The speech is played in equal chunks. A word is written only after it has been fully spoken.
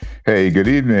Hey, good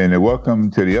evening, and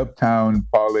welcome to the Uptown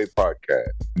Parlay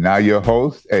Podcast. Now, your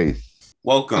host, Ace.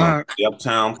 Welcome to the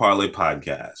Uptown Parlay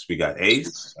Podcast. We got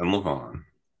Ace and Levon.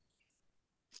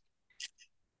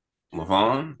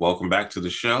 Levon, welcome back to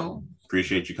the show.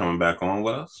 Appreciate you coming back on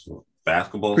with us.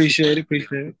 Basketball. Appreciate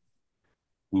it.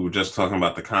 We were just talking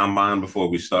about the combine before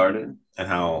we started and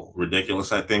how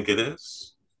ridiculous I think it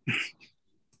is.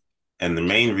 And the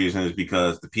main reason is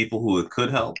because the people who it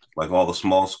could help, like all the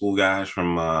small school guys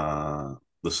from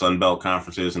the Sun Belt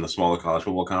conferences and the smaller college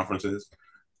football conferences,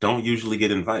 don't usually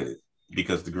get invited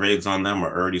because the grades on them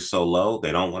are already so low,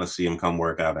 they don't want to see them come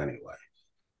work out anyway.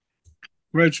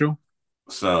 Very true.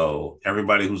 So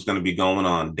everybody who's going to be going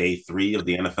on day 3 of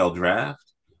the NFL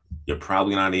draft, you're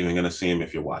probably not even going to see them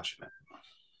if you're watching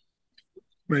it.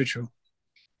 Very true.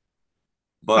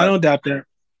 But I don't doubt that.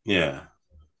 Yeah.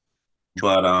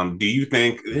 But do you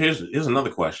think here's another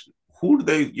question.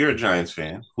 You're a Giants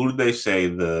fan. Who did they say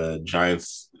the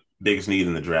Giants' biggest need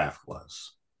in the draft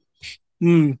was?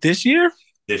 This year?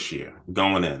 This year,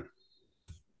 going in.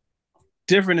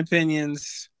 Different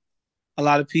opinions. A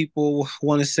lot of people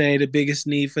want to say the biggest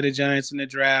need for the Giants in the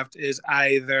draft is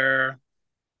either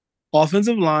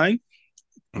offensive line.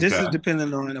 This is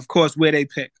dependent on, of course, where they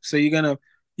pick. So you're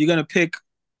gonna pick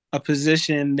a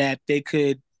position that they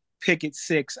could pick at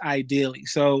 6 ideally.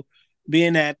 So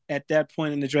being at that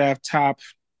point in the draft, top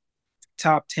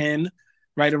 10,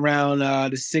 right around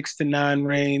the 6 to 9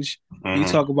 range. You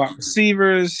talk about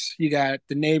receivers. You got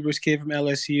the neighbors kid from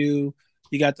LSU.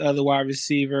 You got the other wide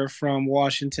receiver from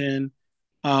Washington.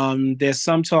 There's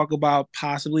some talk about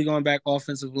possibly going back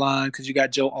offensive line because you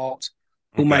got Joe Alt,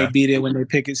 who might be there when they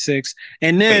pick at 6.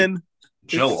 And then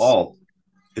Joe Alt.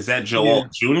 Is that Joe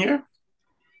Alt Jr.?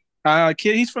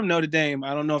 Kid, he's from Notre Dame.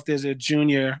 I don't know if there's a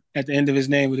junior at the end of his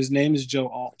name, but his name is Joe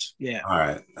Alt. Yeah. All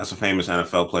right. That's a famous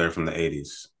NFL player from the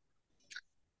 80s.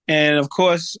 And of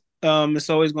course, it's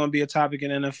always going to be a topic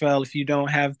in NFL. If you don't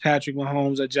have Patrick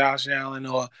Mahomes or Josh Allen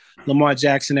or Lamar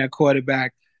Jackson at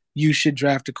quarterback, you should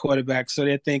draft a quarterback. So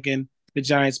they're thinking the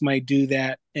Giants might do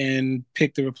that and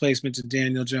pick the replacement to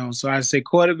Daniel Jones. So I'd say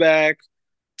quarterback,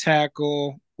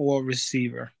 tackle, or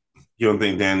receiver. You don't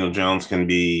think Daniel Jones can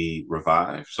be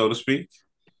revived, so to speak?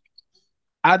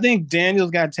 I think Daniel's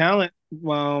got talent.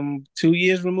 2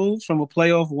 years removed from a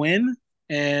playoff win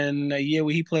and a year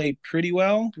where he played pretty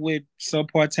well with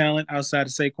subpar talent outside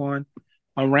of Saquon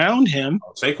around him.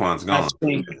 Saquon's gone.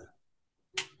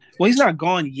 Well, he's not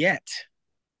gone yet.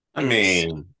 I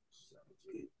mean,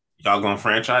 y'all gonna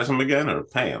franchise him again or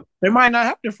pay him? They might not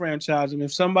have to franchise him.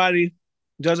 If somebody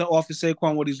doesn't offer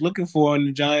Saquon what he's looking for and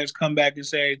the Giants come back and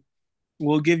say,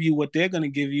 we'll give you what they're going to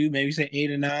give you, maybe say 8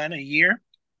 or 9 a year,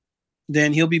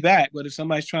 then he'll be back. But if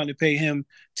somebody's trying to pay him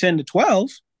 10 to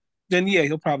 12, then yeah,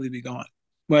 he'll probably be gone.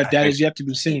 But that is yet to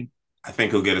be seen. I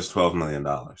think he'll get his $12 million.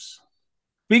 If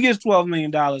he gets $12 million,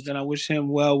 then I wish him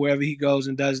well wherever he goes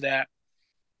and does that.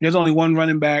 There's only one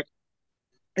running back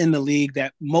in the league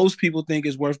that most people think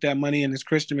is worth that money, and it's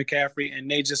Christian McCaffrey,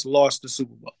 and they just lost the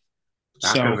Super Bowl.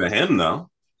 Not because of him, though.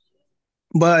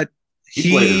 But he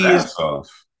played his ass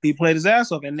off. He played his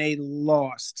ass off, and they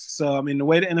lost. So, I mean, the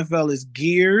way the NFL is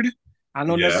geared, I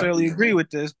don't necessarily agree with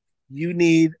this. You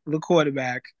need the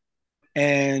quarterback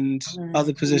and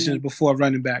other positions before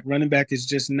running back. Running back is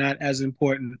just not as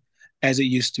important as it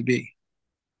used to be.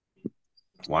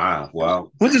 Wow.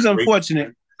 Well, which is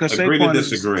unfortunate because agree to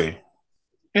disagree.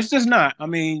 It's just not. I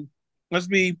mean, let's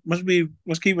keep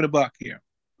it a buck here.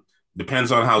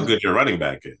 Depends on how good your running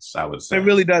back is, I would say. It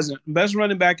really doesn't. Best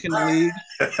running back in the league,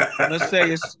 let's say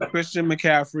it's Christian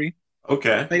McCaffrey.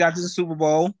 Okay. They got to the Super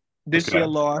Bowl. This year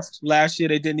lost. Last year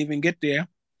they didn't even get there.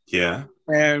 Yeah.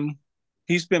 And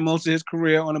he spent most of his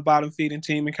career on a bottom feeding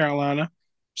team in Carolina.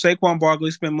 Saquon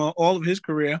Barkley spent all of his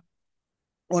career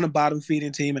on a bottom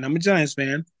feeding team, and I'm a Giants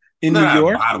fan in New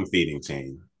York. Bottom feeding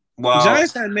team. Well, the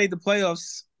Giants hadn't made the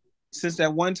playoffs since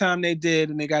that one time they did,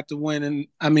 and they got the win. And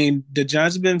I mean, the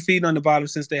Giants have been feeding on the bottom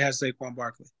since they had Saquon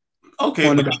Barkley.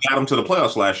 Okay, but they got them to the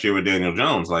playoffs last year with Daniel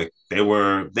Jones. Like they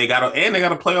got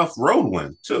a playoff road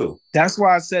win too. That's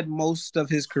why I said most of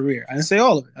his career. I didn't say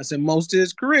all of it. I said most of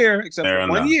his career, except for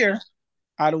 1 year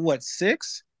out of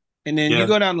 6. And then you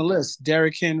go down the list.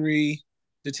 Derrick Henry,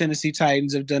 the Tennessee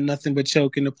Titans have done nothing but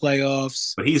choke in the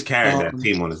playoffs. But he's carried that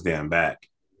team on his damn back.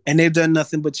 And they've done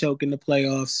nothing but choke in the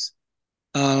playoffs.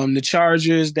 The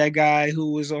Chargers, that guy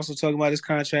who was also talking about his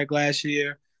contract last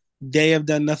year, they have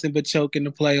done nothing but choke in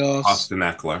the playoffs. Austin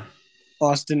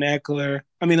Eckler.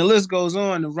 I mean, the list goes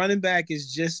on. The running back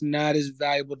is just not as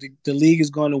valuable. The league is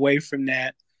going away from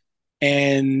that.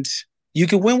 And you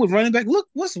can win with running back. Look,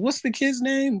 what's the kid's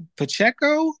name?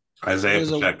 Pacheco? Isaiah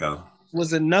Pacheco.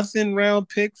 was a nothing round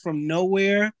pick from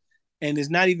nowhere, and is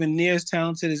not even near as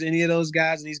talented as any of those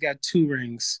guys, and he's got 2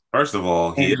 rings. First of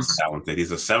all, he And is talented.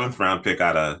 He's a 7th round pick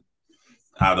out of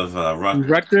Rutgers.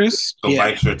 Rutgers, So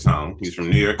bite your tongue. He's from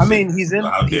New York I City. mean, he's So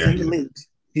how in dare the you? league.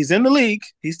 He's in the league.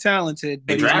 He's talented,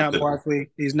 They but he's not drafted him. Barkley.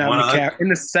 He's not Why not? McCaffrey. In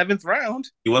the 7th round,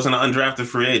 He wasn't an undrafted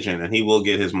free agent, and he will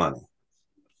get his money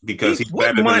because he's what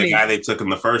better than the money? guy they took in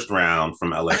the 1st round from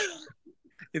LA.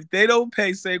 If they don't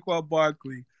pay Saquon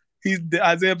Barkley,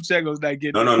 Isaiah Pacheco's not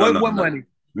getting No, it. no, What no, no. money?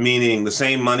 Meaning the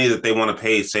same money that they want to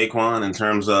pay Saquon in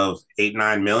terms of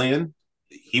 8-9 million.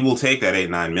 He will take that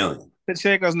 8-9 million.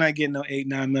 Pacheco's not getting no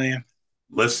 8-9 million.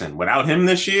 Listen, without him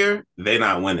this year, they're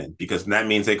not winning because that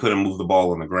means they couldn't move the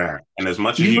ball on the ground. And as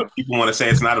much as people want to say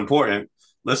it's not important,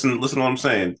 listen to what I'm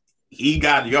saying. He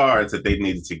got yards that they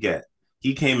needed to get.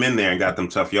 He came in there and got them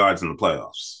tough yards in the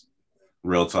playoffs.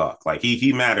 Real talk. Like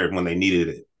he mattered when they needed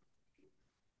it.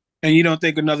 And you don't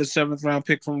think another 7th round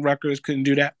pick from Rutgers couldn't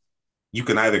do that? You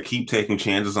can either keep taking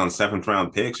chances on 7th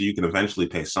round picks or you can eventually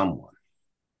pay someone.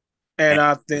 And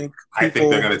I think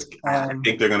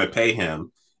they're gonna pay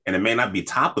him. And it may not be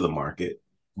top of the market,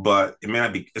 but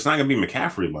it's not gonna be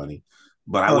McCaffrey money.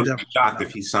 But I wouldn't be shocked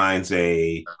if he signs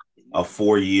a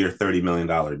 4-year, $30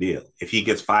 million deal. If he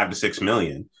gets $5 to $6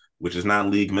 million, which is not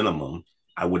league minimum,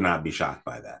 I would not be shocked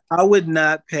by that. I would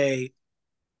not pay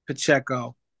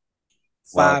Pacheco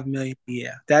 $5 million a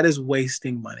year. That is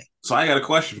wasting money. So I got a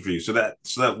question for you. So that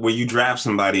where you draft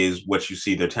somebody is what you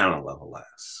see their talent level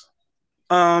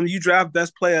as. You draft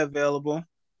best player available.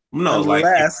 No, like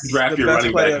if you draft your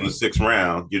running back in the 6th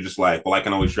round, you're just like, well, I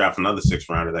can always draft another 6th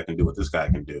rounder that can do what this guy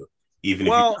can do, even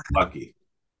if you're lucky.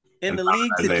 In the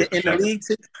league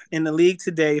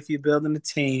today, if you're building a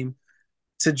team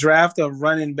to draft a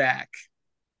running back,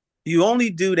 you only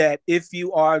do that if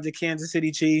you are the Kansas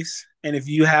City Chiefs and if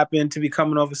you happen to be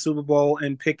coming off a Super Bowl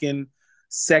and picking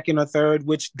 2nd or 3rd,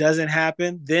 which doesn't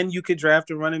happen. Then you could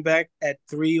draft a running back at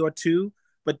 3 or 2,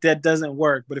 but that doesn't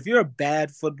work. But if you're a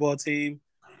bad football team,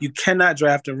 you cannot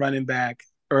draft a running back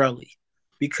early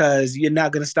because you're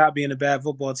not going to stop being a bad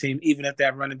football team, even if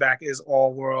that running back is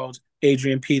all-world,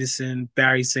 Adrian Peterson,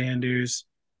 Barry Sanders,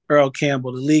 Earl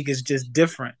Campbell. The league is just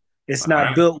different. It's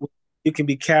not built you can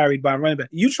be carried by a running back.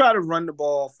 You try to run the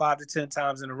ball 5 to 10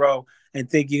 times in a row and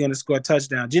think you're going to score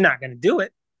touchdowns. You're not going to do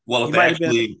it. Well, if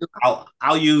actually,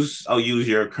 I'll use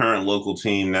your current local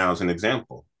team now as an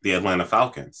example, the Atlanta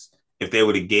Falcons. If they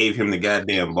would have gave him the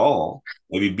goddamn ball,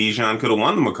 maybe Bijan could have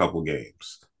won them a couple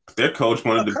games. Their coach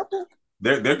wanted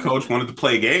to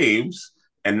play games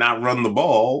and not run the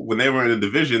ball when they were in a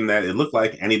division that it looked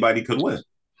like anybody could win.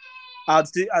 I'll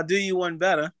do you one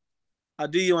better.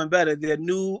 Their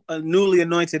newly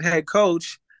anointed head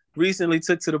coach recently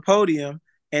took to the podium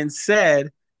and said,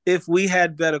 if we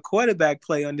had better quarterback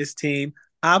play on this team,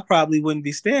 I probably wouldn't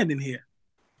be standing here.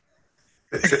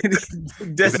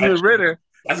 Desmond Ridder.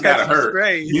 That's gotta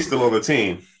hurt. He's still on the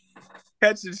team.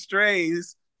 Catching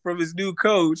strays from his new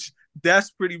coach.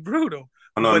 That's pretty brutal.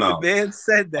 No. The man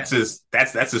said that.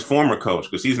 That's his former coach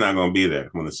because he's not going to be there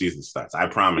when the season starts. I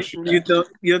promise you. You don't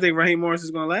think Raheem Morris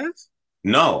is going to last?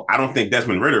 No, I don't think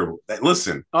Desmond Ridder.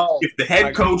 Listen, if the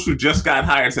head coach who just got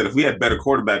hired said if we had better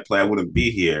quarterback play, I wouldn't be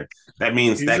here. That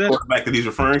means quarterback that he's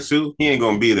referring to, he ain't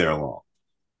going to be there long.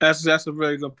 That's a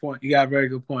very good point. You got a very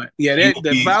good point. Yeah,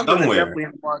 the Falcons are definitely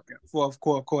in the market for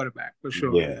a quarterback for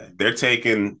sure. Yeah, they're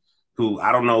taking who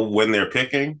I don't know when they're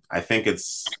picking. I think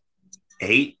it's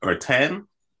 8 or 10.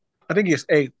 I think it's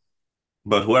 8.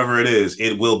 But whoever it is,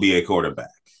 it will be a quarterback.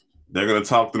 They're going to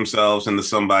talk themselves into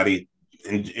somebody,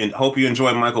 and hope you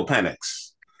enjoy Michael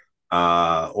Penix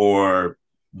or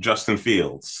Justin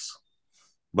Fields.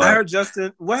 But I heard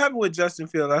what happened with Justin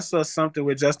Fields? I saw something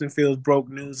where Justin Fields broke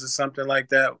news or something like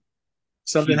that.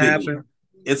 Something happened.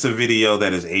 It's a video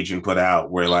that his agent put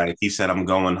out where he said, I'm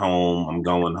going home.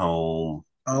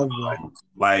 Oh boy.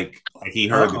 Like he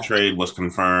heard the trade was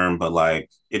confirmed, but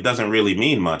it doesn't really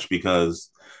mean much because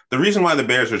the reason why the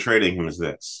Bears are trading him is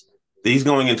this. He's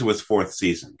going into his 4th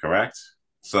season, correct?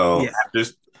 So after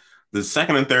the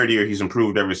 2nd and 3rd year, he's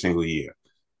improved every single year.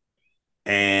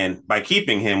 And by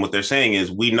keeping him, what they're saying is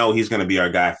we know he's going to be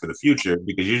our guy for the future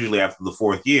because usually after the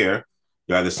 4th year,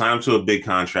 you either sign him to a big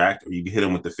contract or you hit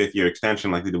him with the 5th year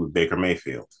extension like they did with Baker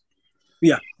Mayfield.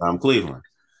 Yeah. Cleveland.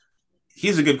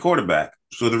 He's a good quarterback.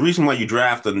 So the reason why you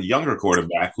draft a younger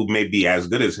quarterback who may be as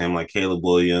good as him, like Caleb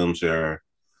Williams or...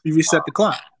 You reset the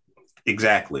clock.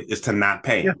 Exactly. Is to not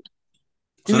pay him.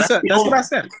 So that's what I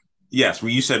said. Yes,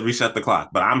 you said reset the clock,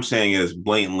 but I'm saying it as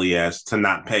blatantly as to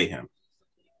not pay him.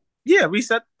 Yeah,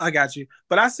 reset. I got you.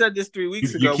 But I said this 3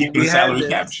 weeks ago. You keep the salary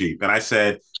cap cheap. And I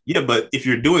said, yeah, but if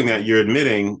you're doing that, you're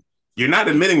admitting You're not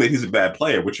admitting that he's a bad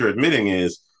player. What you're admitting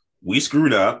is we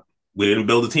screwed up. We didn't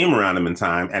build a team around him in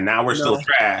time, and now we're still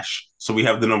trash. So we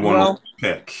have the number one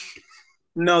pick.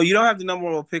 No, you don't have the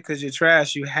number one pick because you're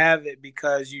trash. You have it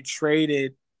because you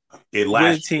traded with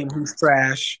a team who's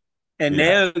trash, and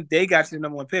they got you the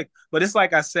number one pick. But it's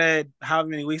like I said, how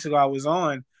many weeks ago I was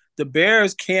on, the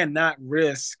Bears cannot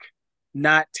risk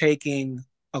not taking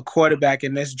a quarterback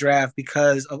in this draft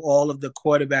because of all of the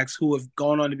quarterbacks who have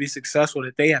gone on to be successful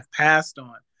that they have passed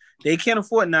on. They can't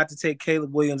afford not to take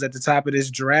Caleb Williams at the top of this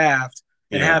draft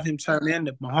and have him turn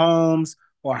into Mahomes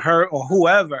or Hurt or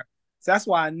whoever. So that's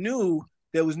why I knew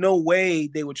there was no way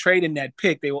they were trading that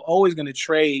pick. They were always going to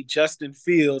trade Justin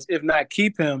Fields, if not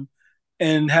keep him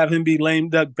and have him be lame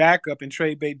duck backup and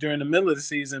trade bait during the middle of the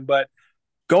season. But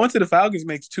going to the Falcons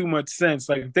makes too much sense.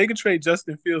 Like, if they could trade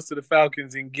Justin Fields to the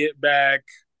Falcons and get back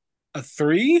a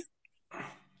 3,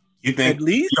 you think? At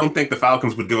least? You don't think the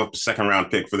Falcons would give up a second-round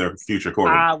pick for their future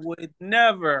quarterback? I would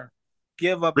never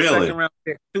give up a second-round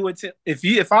pick to a team.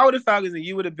 If I were the Falcons and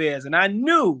you were the Bears, and I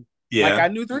knew, like I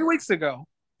knew 3 weeks ago,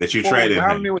 that you traded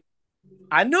him.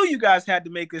 I knew you guys had to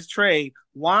make this trade.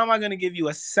 Why am I going to give you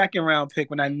a second-round pick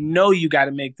when I know you got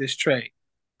to make this trade?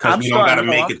 Because we don't got to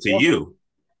make it to you.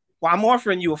 Well, I'm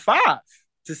offering you a 5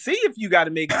 to see if you got to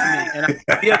make it to me, and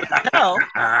I'll be able to tell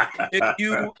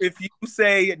if you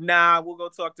say nah, we'll go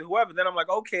talk to whoever. Then I'm like,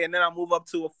 okay, and then I'll move up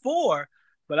to a 4,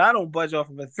 but I don't budge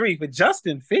off of a 3 for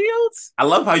Justin Fields. I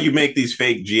love how you make these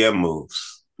fake GM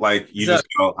moves. Like you just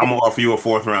go, I'm gonna offer you a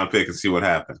 4th-round pick and see what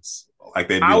happens. Like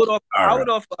they do. I would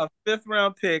offer a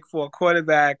 5th-round pick for a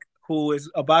quarterback who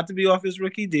is about to be off his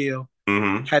rookie deal,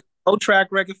 has no track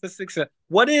record for success.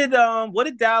 What did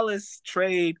Dallas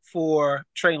trade for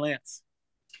Trey Lance?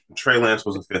 Trey Lance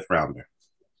was a 5th-rounder.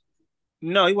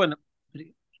 No, he wasn't.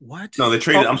 What? No, they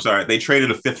traded. I'm sorry, they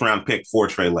traded a 5th-round pick for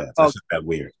Trey Lance. That's just that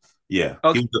weird. Yeah,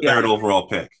 he was the 3rd overall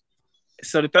pick.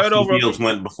 So the 3rd overall Fields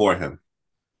went before him.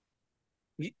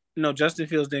 No, Justin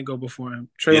Fields didn't go before him.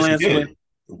 Trey Lance went.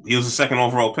 He was the 2nd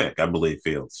overall pick, I believe.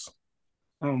 Fields.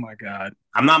 Oh my God!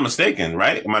 I'm not mistaken,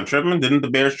 right? Am I tripping? Didn't the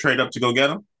Bears trade up to go get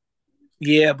him?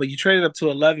 Yeah, but you traded up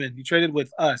to 11. You traded with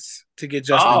us to get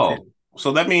Justin. Oh,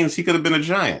 so that means he could have been a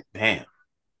Giant. Damn.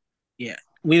 Yeah,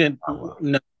 we didn't.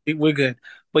 No, we're good.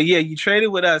 But yeah, you traded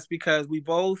with us because we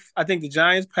both. I think the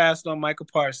Giants passed on Michael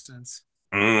Parsons,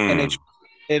 and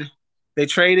they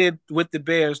traded with the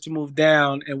Bears to move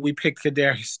down, and we picked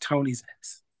Kadarius Toney's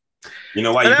ass. You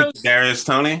know why you picked Kadarius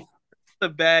Toney? A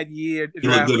bad year. He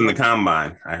looked good in the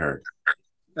combine, I heard.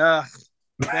 That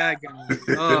guy.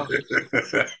 Oh,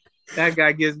 that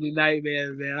guy gives me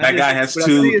nightmares, man. That guy has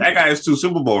 2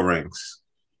 Super Bowl rings.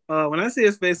 When I see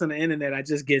his face on the internet, I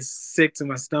just get sick to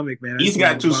my stomach, man. He's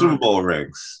got 2 Super Bowl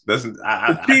rings. He's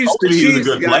a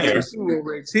good player.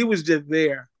 He was just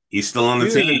there. He's still on the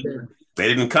team. They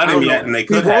didn't cut him yet, and they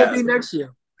could have. He won't be next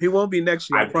year. He won't be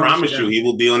next year. I promise you, he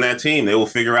will be on that team. They will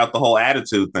figure out the whole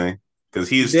attitude thing because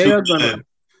he is too good.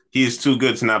 He is too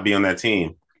good to not be on that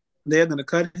team. They're going to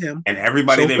cut him. And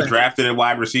everybody they've drafted at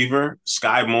wide receiver,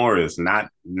 Sky Moore is not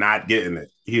getting it.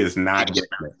 He is not getting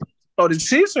it. Oh, the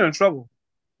Chiefs are in trouble.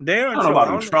 They're in trouble. I don't know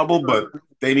about in trouble, but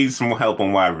they need some help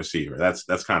on wide receiver.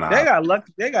 That's kind of. They got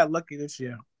lucky. They got lucky this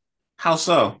year. How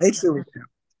so? They should.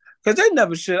 Because they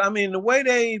never should. I mean, the way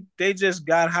they just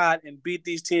got hot and beat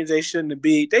these teams they shouldn't have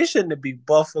beat. They shouldn't have beat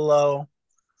Buffalo.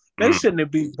 They shouldn't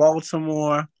have beat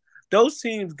Baltimore. Those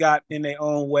teams got in their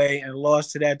own way and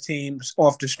lost to that team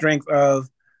off the strength of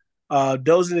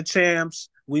those are the champs.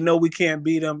 We know we can't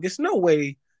beat them. There's no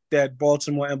way that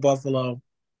Baltimore and Buffalo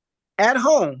at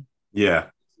home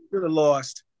should have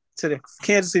lost to the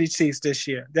Kansas City Chiefs this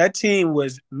year. That team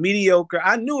was mediocre.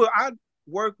 I knew it. I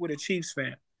worked with a Chiefs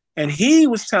fan, and he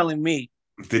was telling me.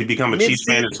 Did he become a Chiefs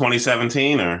fan in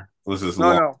 2017, or was this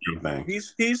no thing?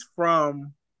 He's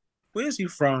from. Where is he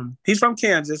from? He's from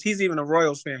Kansas. He's even a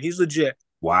Royals fan. He's legit.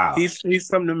 Wow. He's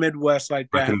from the Midwest like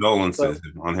that. My condolences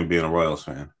on him being a Royals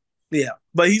fan. Yeah,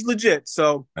 but he's legit.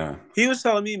 So he was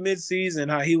telling me mid-season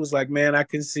how he was like, man, I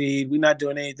concede. We're not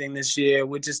doing anything this year.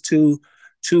 We're just too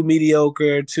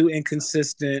mediocre, too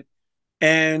inconsistent.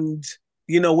 And,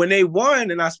 when they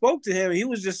won and I spoke to him, he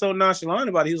was just so nonchalant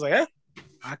about it. He was like,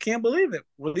 I can't believe it.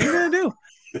 What are you going to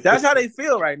do? That's how they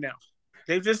feel right now.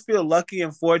 They just feel lucky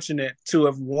and fortunate to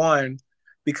have won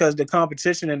because the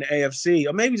competition in the AFC,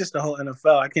 or maybe just the whole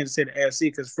NFL, I can't say the AFC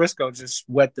because Frisco just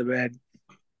wet the bed.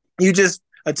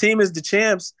 A team is the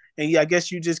champs, and I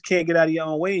guess you just can't get out of your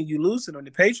own way and you lose to them.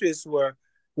 The Patriots were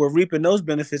reaping those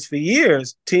benefits for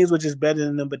years. Teams were just better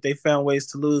than them, but they found ways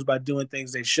to lose by doing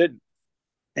things they shouldn't.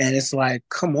 And it's like,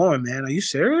 come on, man, are you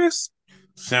serious?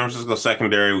 San Francisco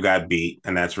secondary got beat,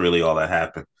 and that's really all that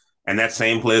happened. And that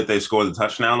same play that they scored the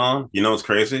touchdown on, you know what's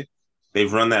crazy?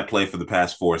 They've run that play for the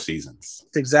past 4 seasons.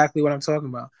 That's exactly what I'm talking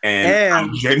about. And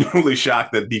I'm genuinely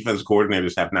shocked that defense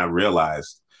coordinators have not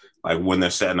realized, like, when they're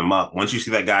setting them up. Once you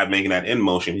see that guy making that in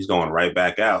motion, he's going right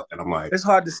back out. And I'm like, it's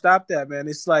hard to stop that, man.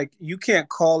 It's like you can't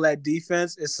call that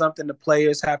defense. It's something the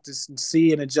players have to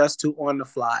see and adjust to on the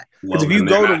fly. Because if you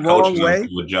go the wrong way,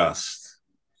 to adjust.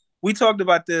 We talked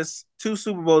about this 2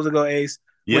 Super Bowls ago, Ace.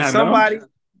 Yeah,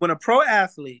 when a pro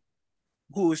athlete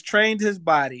who has trained his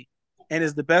body and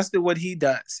is the best at what he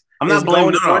does. I'm not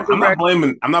blaming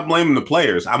the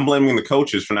players. I'm blaming the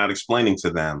coaches for not explaining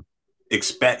to them.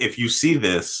 If you see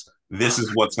this, this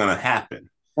is what's going to happen.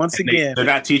 Once again, they're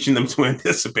not teaching them to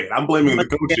anticipate. I'm blaming the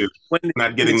coaches for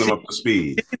not getting them up to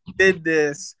speed. Did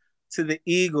this to the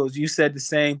Eagles, you said the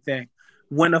same thing.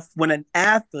 When an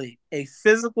athlete, a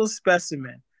physical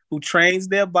specimen who trains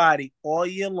their body all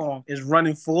year long, is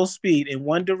running full speed in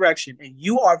one direction, and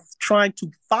you are trying to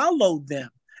follow them.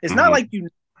 It's not like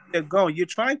they're going. You're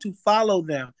trying to follow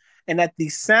them. And at the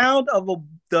sound of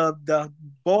the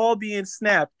ball being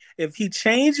snapped, if he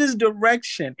changes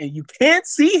direction and you can't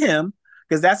see him,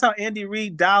 because that's how Andy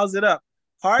Reid dials it up.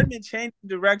 Hardman changing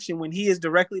direction when he is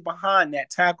directly behind that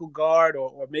tackle guard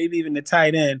or maybe even the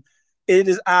tight end. It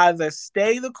is either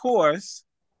stay the course,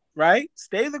 right?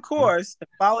 Stay the course and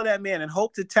follow that man and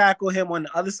hope to tackle him on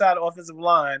the other side of the offensive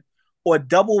line, or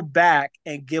double back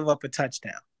and give up a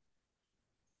touchdown.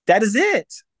 That is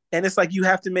it. And it's like you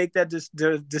have to make that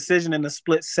decision in a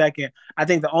split second. I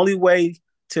think the only way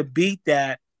to beat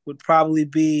that would probably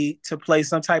be to play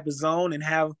some type of zone and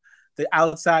have the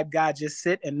outside guy just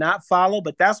sit and not follow.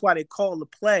 But that's why they call the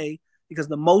play, because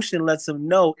the motion lets them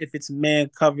know if it's man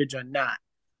coverage or not.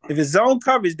 If it's zone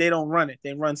coverage, they don't run it.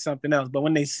 They run something else. But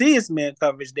when they see it's man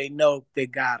coverage, they know they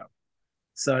got him.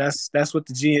 So that's what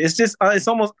the G. It's just it's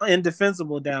almost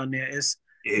indefensible down there. It's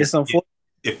unfortunate.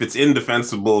 If it's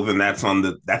indefensible, then that's on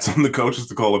the coaches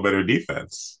to call a better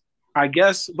defense, I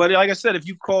guess. But like I said, if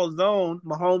you call zone,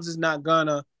 Mahomes is not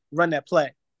gonna run that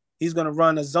play. He's gonna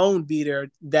run a zone beater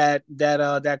that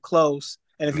close.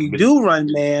 And if you do run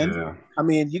man, I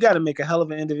mean, you got to make a hell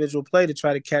of an individual play to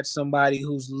try to catch somebody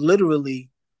who's literally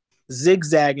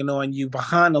zigzagging on you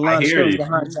behind the line,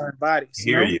 behind giant bodies.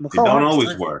 It don't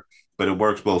always work, but it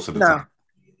works most of the time.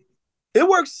 It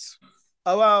works.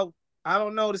 Well, I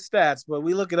don't know the stats, but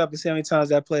we look it up and see how many times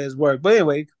that play has worked. But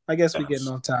anyway, I guess we're getting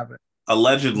on topic.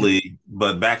 Allegedly,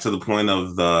 but back to the point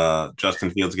of the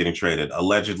Justin Fields getting traded.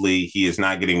 Allegedly, he is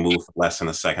not getting moved for less than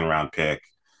a second-round pick.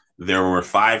 There were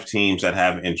 5 teams that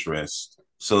have interest,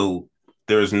 so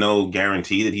there is no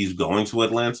guarantee that he's going to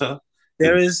Atlanta.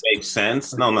 Makes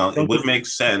sense. No, it would make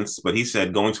sense, but he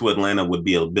said going to Atlanta would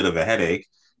be a bit of a headache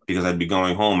because I'd be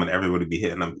going home and everybody would be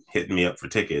hitting me up for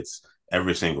tickets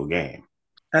every single game.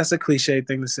 That's a cliche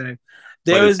thing to say.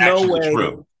 There is no way.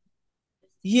 True.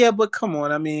 Yeah, but come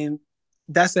on. I mean,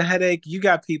 that's a headache. You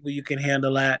got people you can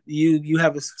handle that. You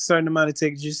have a certain amount of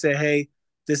tickets. You say, hey,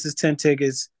 this is 10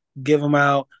 tickets. Give them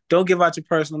out. Don't give out your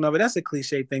personal number. That's a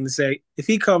cliche thing to say. If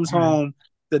he comes home,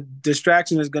 the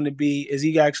distraction is going to be, is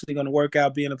he actually going to work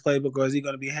out, be in a playbook, or is he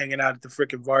going to be hanging out at the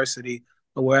freaking varsity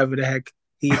or wherever the heck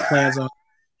he plans on?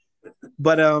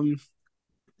 But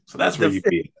so that's where you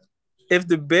be. If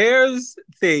the Bears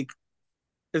think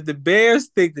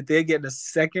that they're getting a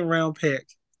second-round pick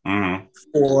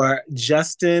for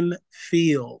Justin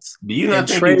Fields, do you not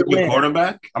think he's a good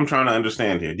quarterback? I'm trying to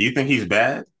understand here. Do you think he's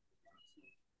bad?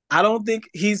 I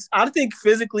think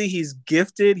physically he's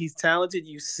gifted. He's talented.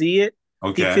 You see it.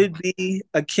 Okay. He could be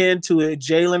akin to a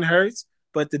Jalen Hurts,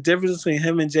 but the difference between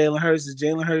him and Jalen Hurts is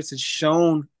Jalen Hurts has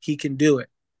shown he can do it.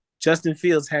 Justin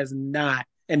Fields has not.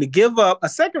 And to give up a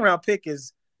second-round pick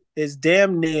is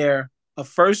damn near a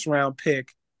first-round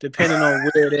pick, depending on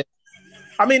where it is.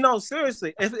 I mean, no,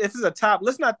 seriously. If it's a top,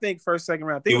 let's not think first, second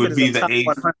round. Think it would be the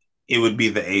 8th. It would be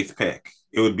the 8th pick.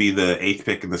 It would be the 8th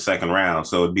pick in the second round.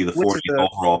 So it would be the 40th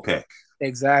overall pick.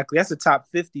 Exactly. That's a top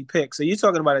 50 pick. So you're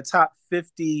talking about a top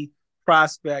 50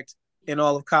 prospect in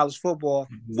all of college football.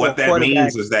 What that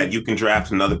means is that you can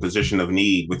draft another position of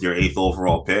need with your 8th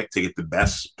overall pick to get the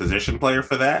best position player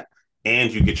for that.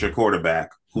 And you get your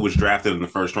quarterback who was drafted in the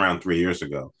first round 3 years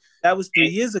ago. That was 3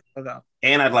 years ago, though.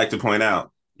 And I'd like to point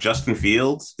out, Justin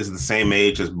Fields is the same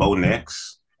age as Bo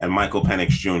Nix and Michael Penix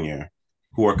Jr.,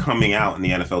 who are coming out in the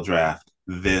NFL draft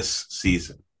this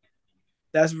season.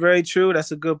 That's very true.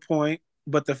 That's a good point.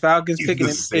 But the Falcons picking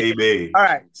the same age. All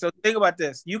right. So think about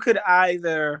this. You could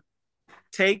either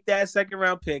take that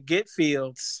second-round pick, get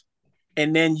Fields,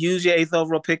 and then use your 8th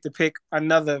overall pick to pick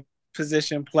another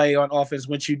position play on offense,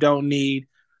 which you don't need.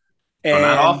 Oh,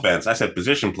 not And offense. I said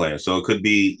position player. So it could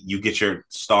be you get your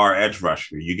star edge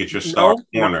rusher, you get your star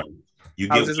no, corner, you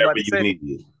I get was just whatever about to you say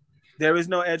need. there is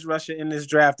no edge rusher in this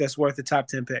draft that's worth a top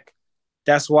 10 pick.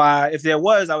 That's why if there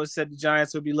was, I would say the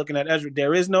Giants would be looking at edge.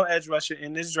 There is no edge rusher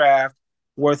in this draft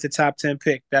worth a top 10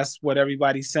 pick. That's what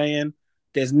everybody's saying.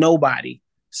 There's nobody.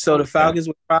 So the Okay. Falcons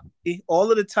would probably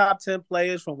all of the top 10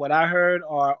 players from what I heard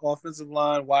are offensive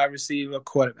line, wide receiver,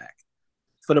 quarterback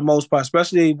for the most part,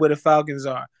 especially where the Falcons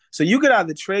are. So you could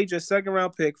either trade your second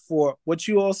round pick for what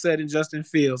you all said in Justin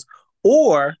Fields,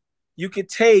 or you could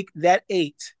take that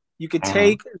 8. You could Uh-huh.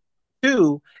 take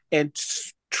 2 and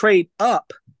trade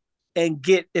up and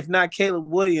get, if not Caleb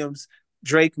Williams,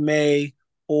 Drake May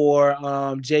or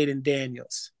Jaden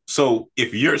Daniels. So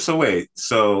if you're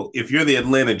the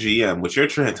Atlanta GM, what you're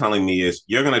telling me is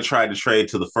you're going to try to trade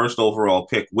to the first overall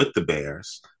pick with the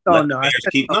Bears. Oh Let no, the I Bears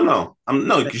said keep no,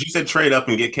 because you said trade up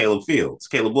and get Caleb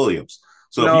Williams.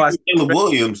 So if no. you I get said Caleb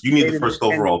Williams, you need the Jaden first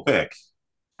Daniels. overall pick.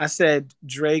 I said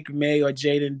Drake May or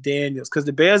Jaden Daniels because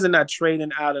the Bears are not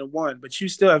trading out in one, but you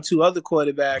still have 2 other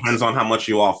quarterbacks. Depends on how much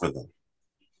you offer them.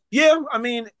 Yeah, I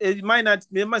mean, it might not.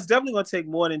 It must definitely going to take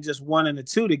more than just 1 and a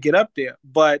 2 to get up there.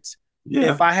 But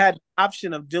Yeah. if I had the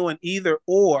option of doing either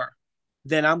or,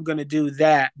 then I'm going to do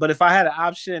that. But if I had an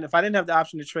option, if I didn't have the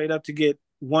option to trade up to get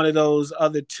one of those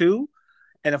other 2,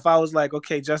 and if I was like,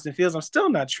 okay, Justin Fields, I'm still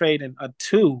not trading a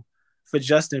 2 for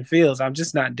Justin Fields. I'm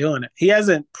just not doing it. He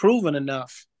hasn't proven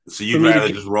enough So for you'd me to rather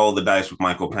get. just roll the dice with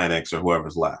Michael Penix or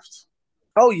whoever's left.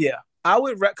 Oh yeah, I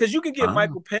would because you could get Oh.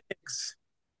 Michael Penix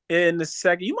in the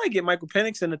second. You might get Michael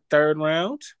Penix in the 3rd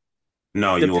round,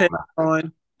 No, you will depending not.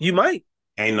 on you might.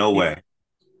 Ain't no You, way.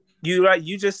 you right.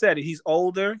 You just said it. He's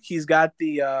older. He's got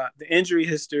the injury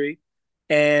history,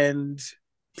 and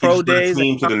He pro just led a days.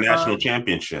 team to the And national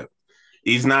championship.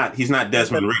 He's not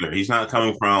Desmond Ritter. He's not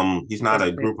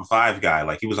a group of 5 guy.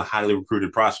 Like he was a highly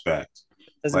recruited prospect.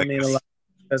 doesn't Like, mean a lot.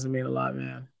 Doesn't mean a lot,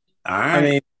 man. all I right.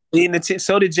 mean, leading the team.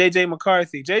 So did JJ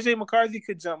McCarthy. JJ McCarthy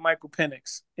could jump Michael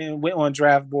Penix and went on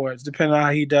draft boards, depending on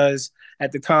how he does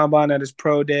at the combine at his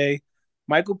pro day.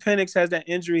 Michael Penix has that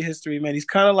injury history, man. He's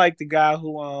kind of like the guy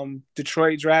who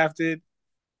Detroit drafted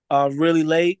really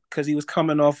late because he was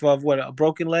coming off of a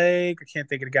broken leg. I can't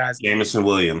think of the guy's name. Jamison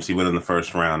Williams. He went in the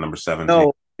first round, number 17.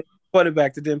 No,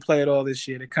 quarterback that didn't play at all this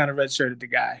year. They kind of redshirted the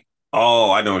guy.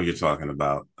 Oh, I know what you're talking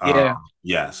about. Yeah,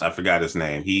 Yes, I forgot his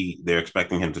name. They're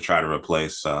expecting him to try to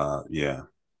replace. Yeah.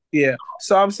 yeah.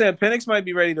 So I'm saying Penix might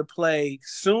be ready to play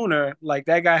sooner. Like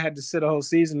that guy had to sit a whole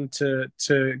season to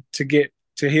get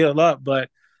to heal up. But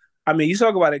I mean, you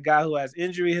talk about a guy who has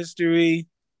injury history.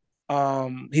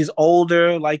 He's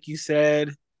older, like you said.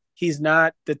 He's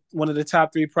not one of the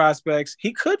top 3 prospects.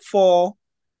 He could fall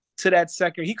to that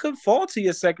second. He could fall to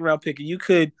your second round pick, and you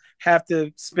could have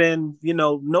to spend,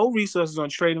 no resources on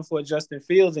trading for Justin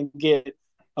Fields and get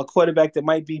a quarterback that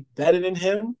might be better than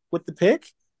him with the pick.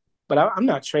 But I'm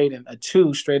not trading a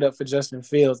 2 straight up for Justin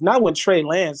Fields. Not when Trey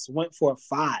Lance went for a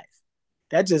 5.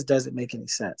 That just doesn't make any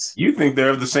sense. You think they're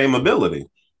of the same ability?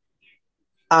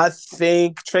 I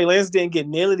think Trey Lance didn't get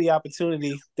nearly the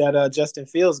opportunity that Justin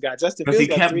Fields got. Justin Because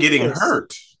Fields he got kept 3 getting years.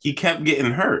 hurt. He kept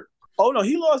getting hurt. Oh no,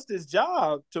 he lost his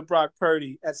job to Brock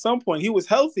Purdy at some point. He was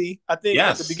healthy, I think,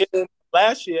 at the Yes. beginning of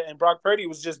last year, and Brock Purdy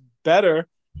was just better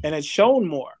and had shown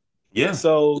more. Yeah.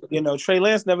 So, Trey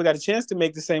Lance never got a chance to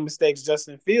make the same mistakes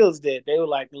Justin Fields did. They were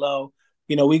like, "Low,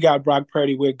 we got Brock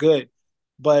Purdy, we're good."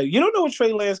 But you don't know what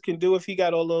Trey Lance can do if he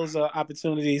got all those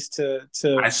opportunities to.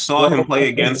 I saw him play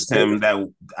against him.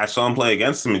 I saw him play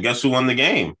against him, and guess who won the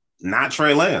game? Not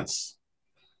Trey Lance.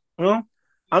 Well,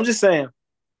 I'm just saying.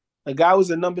 A guy was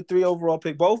a number 3 overall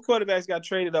pick. Both quarterbacks got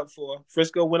traded up for.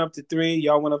 Frisco went up to 3.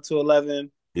 Y'all went up to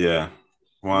 11. Yeah.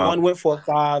 Wow. One went for a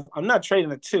 5. I'm not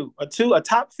trading a 2. A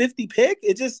top 50 pick.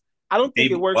 I don't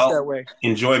think it works that way.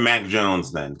 Enjoy Mac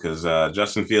Jones then, because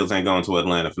Justin Fields ain't going to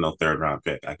Atlanta for no 3rd round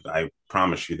pick. I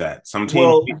promise you that. Some teams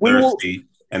will be thirsty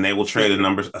and they will trade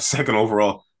a second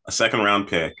round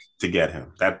pick to get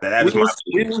him. That is my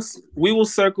opinion. We will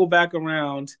circle back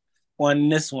around on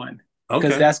this one because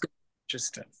Okay. that's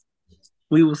interesting.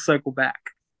 We will circle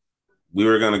back. We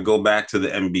were going to go back to the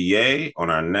NBA on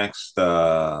our next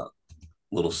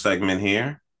little segment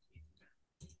here.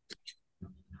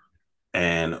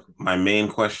 And my main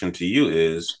question to you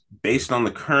is, based on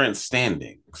the current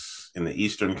standings in the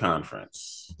Eastern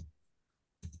Conference,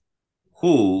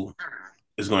 who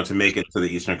is going to make it to the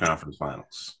Eastern Conference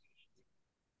Finals?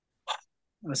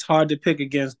 It's hard to pick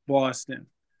against Boston,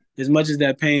 as much as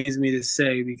that pains me to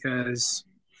say, because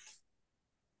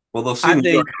well, they'll see New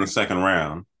York in the second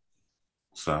round.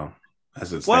 So,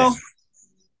 as it stands. Well,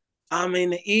 I mean,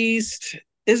 the East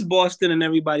is Boston and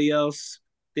everybody else.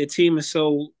 Their team is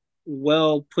so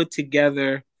well put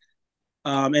together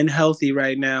and healthy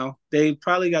right now. They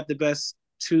probably got the best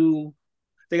two.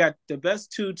 They got the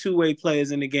best two-way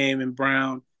players in the game in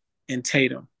Brown and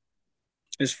Tatum.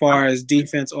 As far as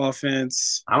defense,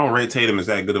 offense, I don't rate Tatum as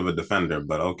that good of a defender,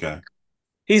 but okay.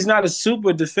 he's not a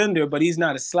super defender, but he's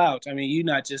not a slouch. I mean, you're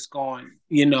not just going,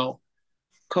 he's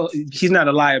not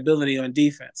a liability on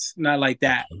defense, not like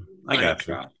that. I got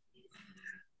you.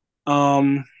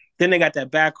 Then they got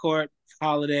that backcourt,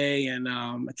 Holiday, and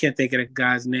I can't think of the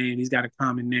guy's name. He's got a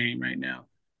common name right now.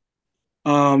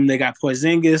 They got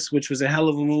Porzingis, which was a hell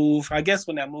of a move. I guess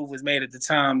when that move was made at the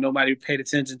time, nobody paid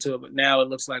attention to it, but now it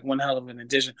looks like one hell of an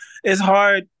addition. It's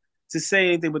hard to say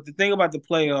anything, but the thing about the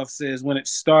playoffs is when it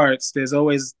starts, there's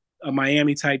always a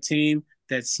Miami type team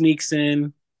that sneaks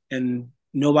in and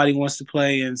nobody wants to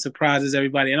play and surprises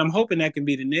everybody. And I'm hoping that can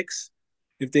be the Knicks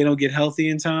if they don't get healthy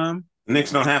in time. The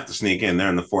Knicks don't have to sneak in; they're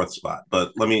in the 4th spot.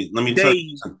 But let me tell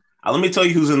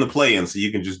you who's in the play-in, so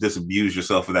you can just disabuse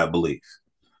yourself of that belief.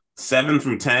 7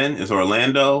 through 10 is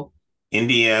Orlando,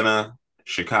 Indiana,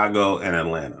 Chicago, and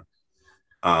Atlanta.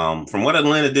 From what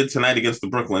Atlanta did tonight against the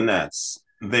Brooklyn Nets,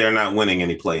 they are not winning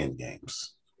any play-in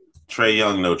games. Trae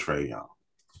Young, no Trae Young.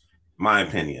 My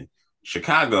opinion.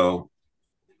 Chicago,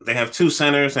 they have 2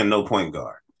 centers and no point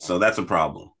guard. So that's a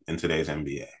problem in today's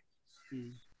NBA.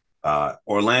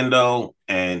 Orlando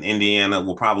and Indiana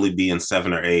will probably be in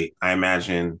 7 or 8. I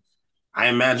imagine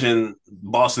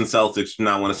Boston Celtics do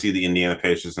not want to see the Indiana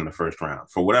Pacers in the first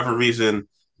round. For whatever reason,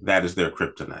 that is their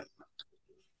kryptonite.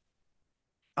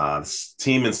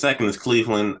 Team in second is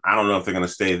Cleveland. I don't know if they're going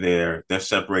to stay there. They're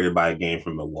separated by a game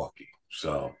from Milwaukee.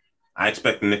 So I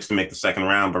expect the Knicks to make the second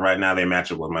round, but right now they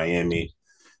match up with Miami.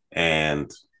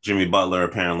 And Jimmy Butler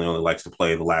apparently only likes to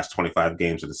play the last 25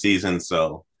 games of the season.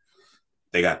 So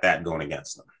they got that going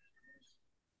against them.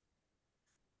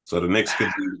 So the Knicks could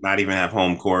not even have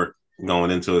home court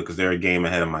going into it because they're a game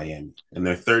ahead of Miami. And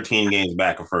they're 13 games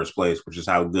back of first place, which is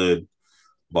how good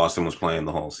Boston was playing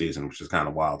the whole season, which is kind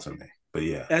of wild to me. But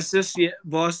yeah. That's just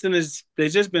Boston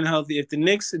they've just been healthy. If the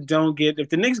Knicks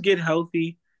get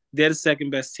healthy, they're the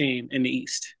second best team in the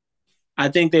East. I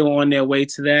think they were on their way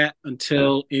to that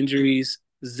until injuries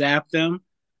zapped them.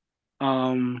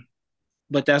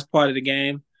 But that's part of the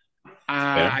game.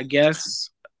 I guess.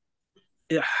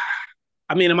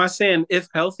 I mean, am I saying if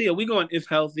healthy? Are we going if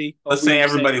healthy? Let's say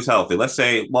everybody's healthy. Let's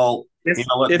say, well, you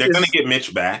know what? They're going to get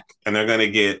Mitch back, and they're going to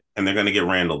get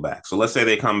Randall back. So let's say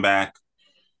they come back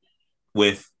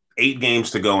with 8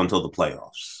 games to go until the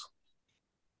playoffs.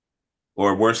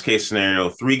 Or worst case scenario,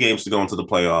 3 games to go into the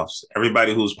playoffs.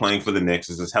 Everybody who's playing for the Knicks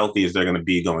is as healthy as they're going to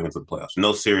be going into the playoffs.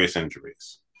 No serious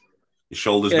injuries. His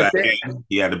shoulder's back in.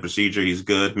 He had a procedure. He's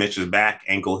good. Mitch is back,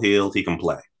 ankle healed. He can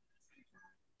play.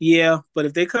 Yeah, but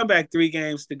if they come back 3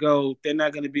 games to go, they're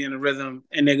not going to be in a rhythm,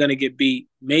 and they're going to get beat,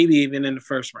 maybe even in the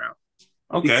first round.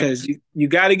 Okay. Because you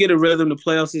got to get a rhythm. The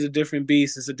playoffs is a different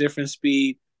beast. It's a different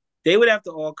speed. They would have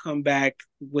to all come back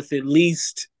with at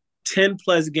least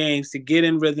 10-plus games to get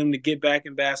in rhythm, to get back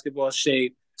in basketball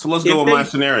shape. So let's go with my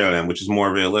scenario then, which is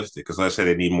more realistic, because let's say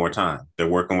they need more time. They're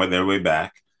working with their way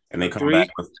back, and they come back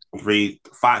with 3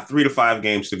 to 5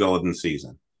 games to go in the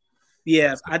season.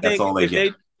 Yeah, I think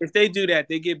if they do that,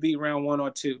 they get beat round 1 or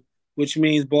 2, which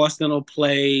means Boston will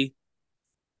play.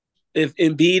 If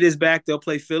Embiid is back, they'll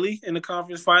play Philly in the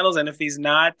conference finals, and if he's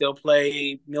not, they'll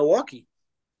play Milwaukee.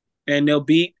 And they'll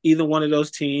beat either one of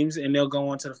those teams, and they'll go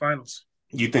on to the finals.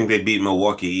 You think they beat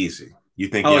Milwaukee easy? You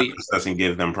think doesn't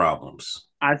give them problems?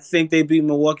 I think they beat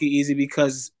Milwaukee easy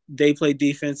because they play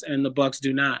defense, and the Bucks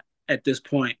do not at this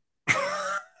point.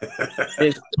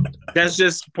 That's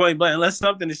just point blank. Unless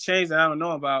something has changed that I don't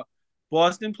know about.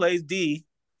 Boston plays D,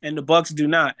 and the Bucks do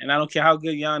not. And I don't care how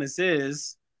good Giannis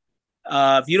is.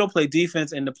 If you don't play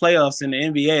defense in the playoffs in the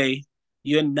NBA,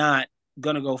 you're not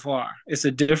going to go far. It's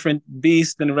a different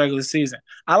beast than the regular season.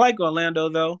 I like Orlando,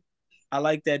 though. I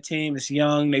like that team. It's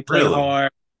young. They play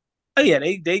hard. Oh, yeah,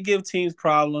 they give teams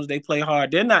problems. They play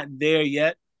hard. They're not there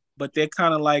yet, but they're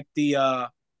kind of like the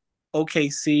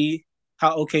OKC,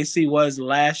 how OKC was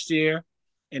last year.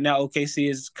 And now OKC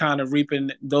is kind of reaping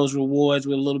those rewards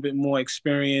with a little bit more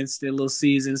experience, their little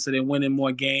season, so they're winning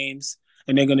more games,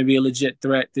 and they're going to be a legit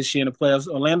threat this year in the playoffs.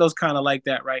 Orlando's kind of like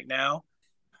that right now,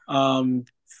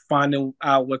 finding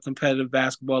out what competitive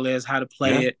basketball is, how to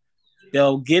play it.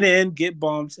 They'll get in, get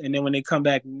bumps, and then when they come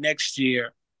back next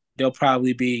year, they'll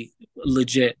probably be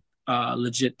legit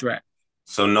threat.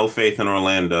 So no faith in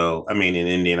Orlando. I mean, in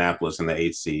Indianapolis in the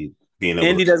 8th seed.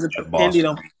 Indy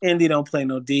don't play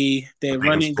no D. They're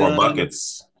running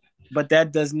buckets, but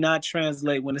that does not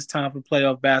translate when it's time for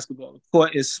playoff basketball. The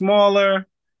court is smaller.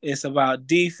 It's about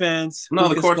defense. No, Who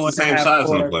the can court's score the in the same half size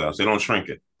in the court. playoffs. They don't shrink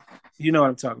it. You know what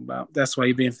I'm talking about. That's why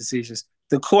you're being facetious.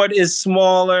 The court is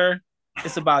smaller.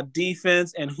 It's about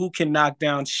defense and who can knock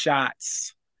down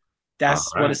shots. All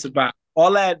That's what right. it's about.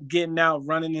 All that getting out,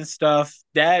 running and stuff,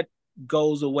 that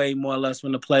goes away more or less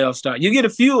when the playoffs start. You get a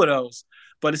few of those,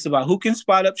 but it's about who can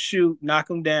spot up, shoot, knock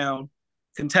them down,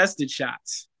 contested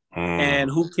shots,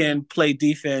 and who can play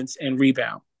defense and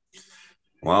rebound.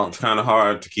 Well, it's kind of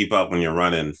hard to keep up when you're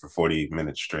running for 40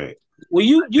 minutes straight. Well,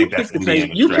 you pick the Indiana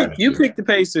Pacers. You strategy. pick the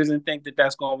Pacers and think that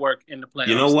that's going to work in the playoffs.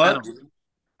 You know what?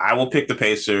 I will pick the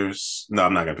Pacers. No,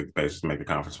 I'm not going to pick the Pacers to make the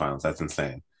conference finals. That's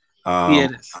insane. Yeah,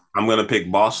 it is. I'm going to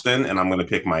pick Boston and I'm going to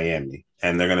pick Miami,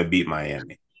 and they're going to beat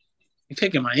Miami. You're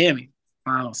picking Miami.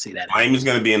 I don't see that. Miami's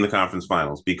going to be in the conference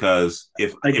finals because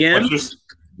if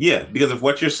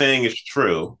what you're saying is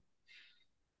true,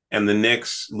 and the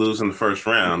Knicks lose in the first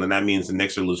round, then that means the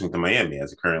Knicks are losing to Miami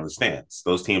as it currently stands.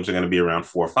 Those teams are going to be around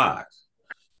 4 or 5.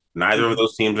 Neither of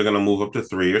those teams are going to move up to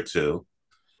 3 or 2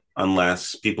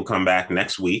 unless people come back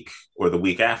next week or the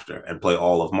week after and play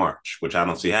all of March, which I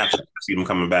don't see happening. I see them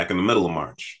coming back in the middle of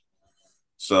March.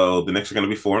 So the Knicks are going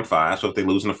to be 4 and 5. So if they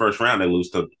lose in the first round, they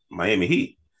lose to Miami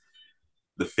Heat.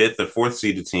 The 5th or 4th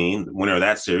seeded team, the winner of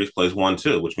that series, plays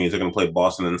 1-2, which means they're going to play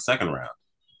Boston in the second round.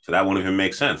 So that won't even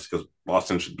make sense because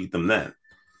Boston should beat them then.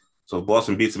 So if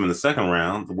Boston beats them in the second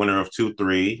round, the winner of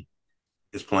 2-3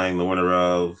 is playing the winner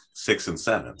of 6 and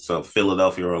 7. So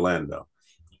Philadelphia or Orlando.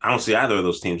 I don't see either of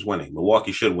those teams winning.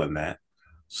 Milwaukee should win that.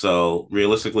 So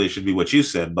realistically, it should be what you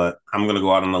said, but I'm going to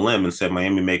go out on a limb and say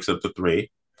Miami makes up to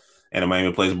 3, and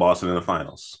Miami plays Boston in the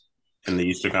finals, in the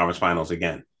Eastern Conference Finals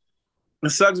again. It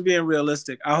sucks being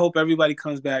realistic. I hope everybody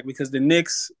comes back because the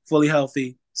Knicks, fully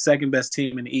healthy, second best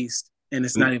team in the East, and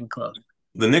it's not even close.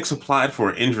 The Knicks applied for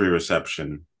an injury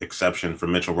exception for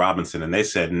Mitchell Robinson, and they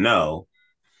said no.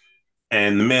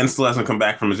 And the man still hasn't come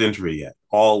back from his injury yet.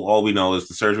 All we know is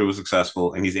the surgery was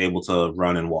successful, and he's able to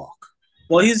run and walk.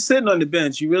 Well, he's sitting on the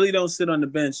bench. You really don't sit on the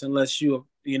bench unless you're,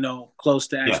 close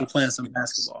to actually playing some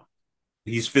basketball.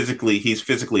 He's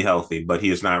physically healthy, but he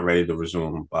is not ready to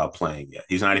resume playing yet.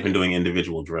 He's not even doing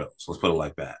individual drills. Let's put it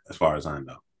like that, as far as I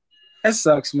know. That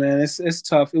sucks, man. It's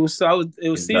tough.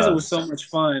 Season was so much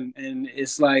fun, and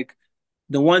it's like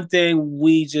the one thing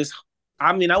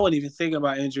I wasn't even thinking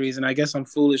about injuries, and I guess I'm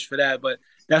foolish for that, but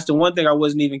that's the one thing I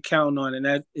wasn't even counting on, and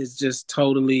that is just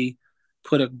totally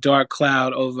put a dark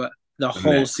cloud over the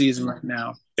whole season right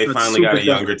now. They finally got a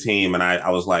younger team, and I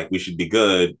was like, we should be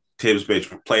good. Tibbs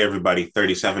play everybody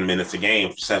 37 minutes a game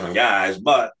for 7 guys,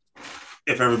 but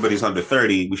if everybody's under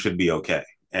 30, we should be okay.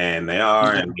 And they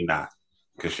are, and we're not,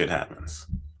 because shit happens.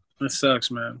 It sucks,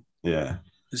 man. Yeah.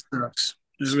 It sucks.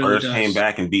 Spurs came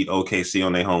back and beat OKC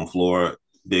on their home floor.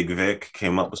 Big Vic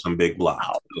came up with some big blocks.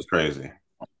 It was crazy.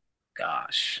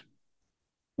 Gosh.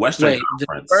 Western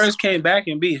Conference. The Spurs came back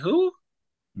and beat who?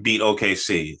 Beat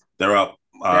OKC. They're up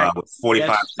with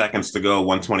 45 seconds to go,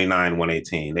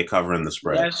 129-118. They covering the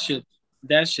spread.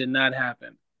 That should not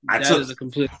happen. Is a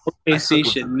complete OKC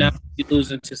should not be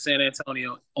losing to San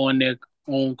Antonio on their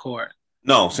own court.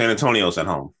 No, San Antonio's at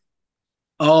home.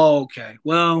 Oh, okay.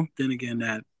 Well, then again,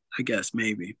 that I guess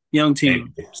maybe young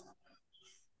team. Maybe.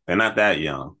 They're not that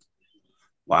young.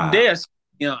 Wow. They're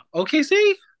young.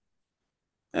 OKC.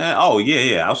 Yeah.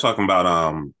 I was talking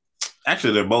about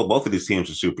actually, they're both of these teams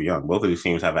are super young. Both of these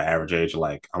teams have an average age of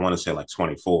I want to say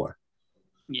 24.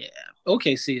 Yeah,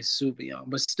 OKC is super young,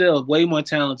 but still way more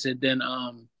talented than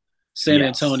San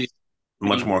Antonio.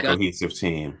 Much more cohesive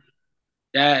team.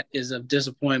 That is a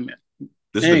disappointment.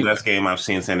 This is the best game I've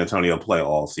seen San Antonio play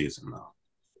all season,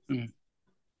 though.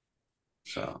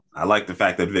 So I like the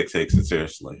fact that Vic takes it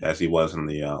seriously, as he was in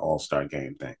the All-Star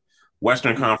game thing.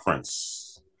 Western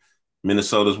Conference.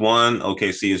 Minnesota's 1,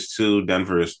 OKC is 2,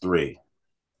 Denver is 3.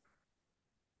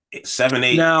 7,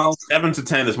 8, now, 7 to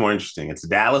 10 is more interesting. It's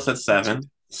Dallas at 7,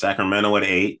 Sacramento at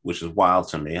 8, which is wild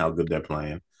to me how good they're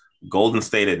playing. Golden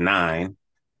State at 9,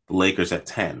 the Lakers at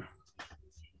 10.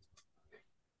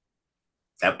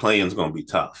 That play-in's going to be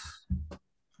tough.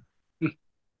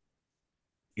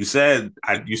 You said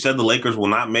the Lakers will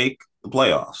not make the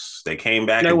playoffs. They came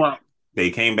back.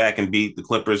 They came back and beat the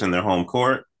Clippers in their home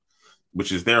court,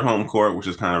 which is their home court, which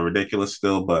is kind of ridiculous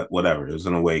still, but whatever. It was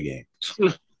an away game.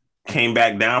 Came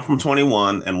back down from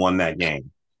 21 and won that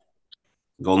game.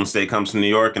 Golden State comes to New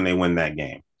York and they win that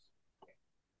game.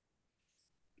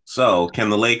 So can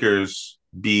the Lakers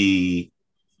be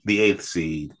the 8th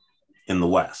seed in the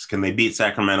West? Can they beat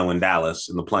Sacramento and Dallas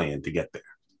in the play-in to get there?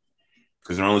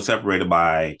 Because they're only separated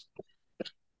by,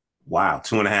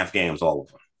 2.5 games, all of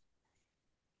them.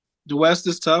 The West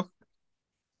is tough.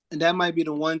 And that might be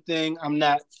the one thing I'm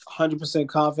not 100%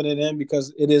 confident in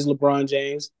because it is LeBron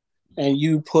James. And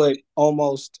you put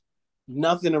almost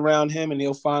nothing around him and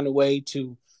he'll find a way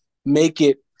to make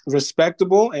it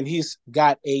respectable. And he's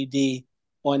got AD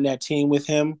on that team with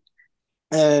him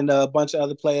and a bunch of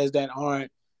other players that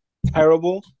aren't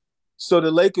terrible. So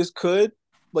the Lakers could,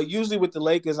 but usually with the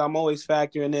Lakers, I'm always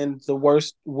factoring in the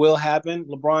worst will happen.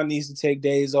 LeBron needs to take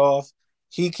days off.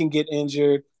 He can get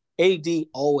injured. AD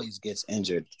always gets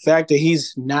injured. The fact that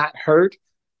he's not hurt,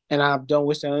 and I don't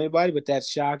wish that on anybody, but that's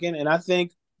shocking. And I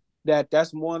think that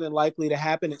that's more than likely to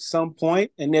happen at some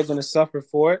point, and they're going to suffer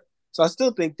for it. So I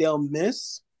still think they'll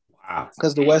miss. Wow.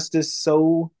 Because the West is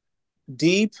so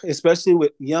deep, especially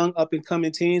with young up and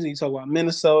coming teams. And you talk about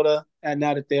Minnesota, and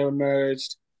now that they're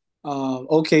emerged,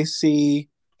 OKC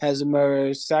has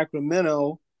emerged.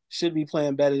 Sacramento should be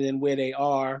playing better than where they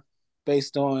are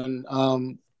based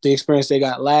on the experience they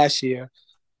got last year.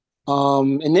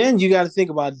 And then you got to think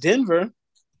about Denver,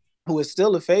 who is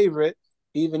still a favorite,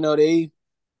 even though they,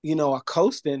 are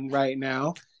coasting right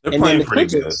now. They're and playing then the pretty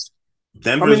Clippers, good.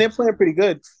 they're playing pretty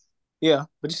good. Yeah,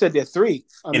 but you said they're 3.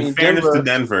 In fairness to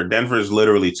Denver is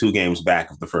literally 2 games back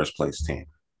of the first place team.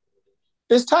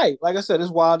 It's tight. Like I said,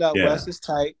 it's wild out west. It's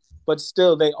tight, but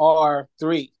still they are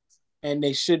 3, and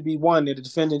they should be 1. They're the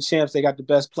defending champs. They got the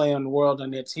best player in the world on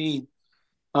their team.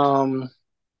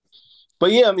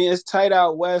 But yeah, it's tight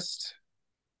out west.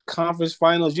 Conference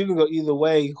finals, you can go either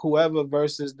way. Whoever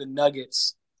versus the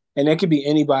Nuggets, and it could be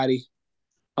anybody.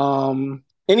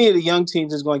 Any of the young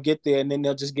teams is going to get there, and then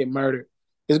they'll just get murdered.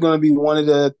 It's going to be one of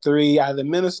the 3, either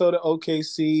Minnesota,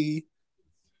 OKC,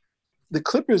 the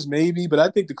Clippers maybe, but I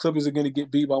think the Clippers are going to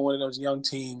get beat by one of those young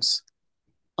teams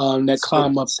that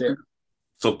climb up there.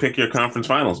 So pick your conference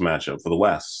finals matchup for the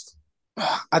West.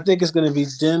 I think it's going to be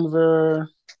Denver.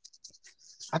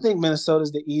 I think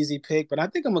Minnesota's the easy pick, but I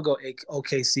think I'm going to go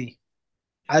OKC.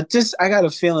 I got a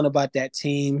feeling about that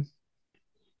team.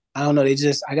 I don't know.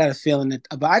 I got a feeling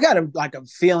a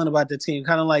feeling about the team,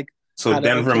 kind of like. So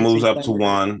Denver moves up to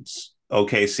 1.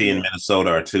 OKC and Minnesota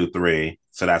are 2-3.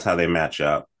 So that's how they match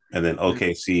up. And then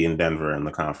OKC and Denver in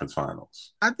the conference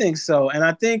finals. I think so. And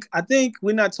I think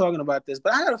we're not talking about this,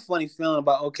 but I got a funny feeling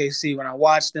about OKC when I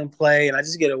watch them play, and I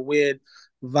just get a weird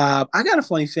vibe. I got a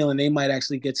funny feeling they might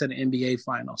actually get to the NBA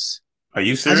finals. Are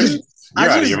you serious? You're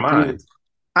out of your mind.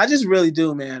 I just really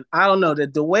do, man. I don't know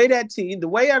the way the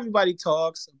way everybody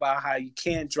talks about how you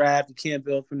can't draft, you can't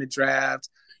build from the draft,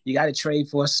 you got to trade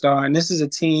for a star, and this is a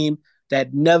team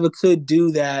that never could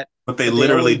do that. But they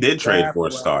literally did trade for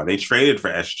a star. They traded for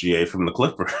SGA from the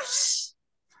Clippers.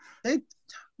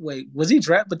 Wait, was he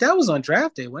drafted? But that was on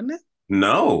draft day, wasn't it?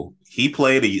 No, he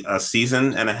played a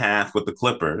season and a half with the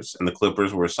Clippers, and the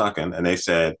Clippers were sucking. And they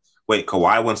said, "Wait,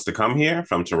 Kawhi wants to come here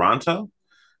from Toronto."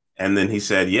 And then he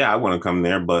said, "Yeah, I want to come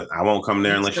there, but I won't come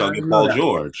there unless y'all get Paul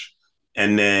George."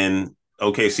 And then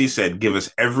OKC said, "Give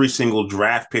us every single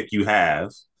draft pick you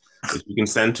have that you can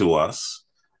send to us,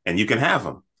 and you can have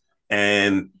them."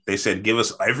 And they said, "Give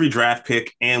us every draft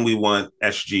pick, and we want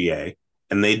SGA."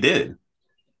 And they did.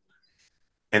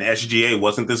 And SGA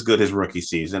wasn't this good his rookie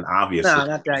season, obviously. No,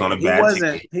 not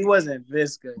that. He wasn't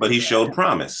this good. But he showed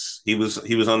promise. He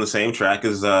was on the same track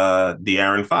as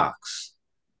De'Aaron Fox.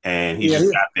 And he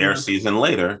just got there a season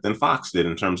later than Fox did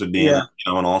in terms of being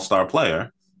an all-star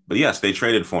player. But yes, they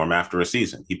traded for him after a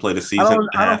season. He played a season and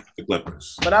a half with the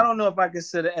Clippers. But I don't know if I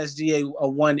consider SGA a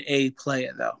 1A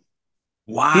player, though.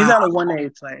 Wow. He's not a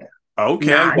 1A player.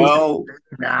 Okay,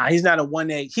 he's not a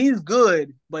 1A. He's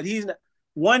good, but he's not.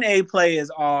 1A players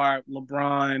are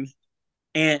LeBron,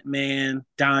 Ant-Man,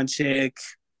 Doncic,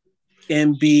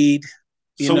 Embiid.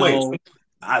 Wait,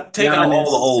 take out all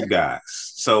the old guys.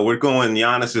 So we're going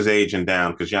Giannis is aging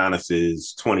down because Giannis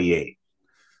is 28.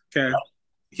 Okay.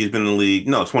 He's been in the league.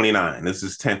 No, 29. This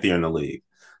is 10th year in the league.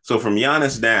 So from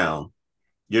Giannis down,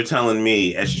 you're telling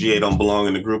me SGA don't belong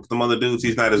in the group with them other dudes?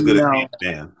 He's not as good as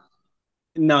Ant-Man.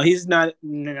 No, he's not.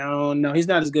 No, he's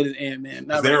not as good as Ant-Man.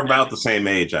 They're about the same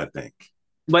age, I think.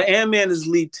 But Ant-Man has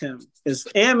leaped him.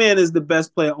 Ant-Man is the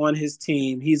best player on his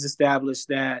team. He's established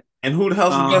that. And who the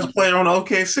hell's the best player on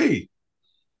OKC?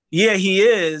 Yeah, he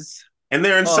is. And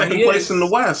they're in second place in the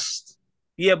West.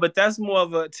 Yeah, but that's more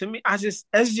of a, to me,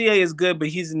 SGA is good, but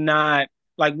he's not,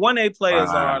 like 1A players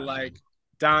are like,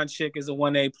 Doncic is a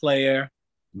 1A player.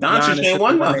 Doncic ain't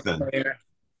won nothing.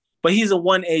 But he's a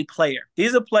 1A player.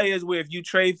 These are players where if you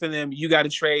trade for them, you got to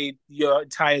trade your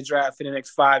entire draft for the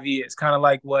next 5 years. Kind of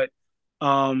like what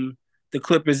the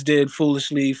Clippers did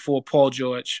foolishly for Paul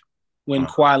George when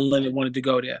Kawhi Leonard wanted to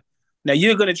go there. Now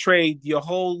you're going to trade your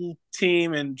whole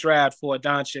team and draft for a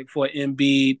Doncic, for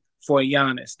Embiid, for a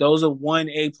Giannis. Those are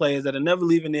 1A players that are never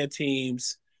leaving their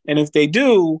teams. And if they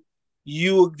do,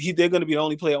 they're going to be the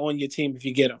only player on your team if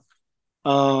you get them.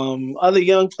 Other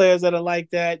young players that are like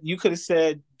that, you could have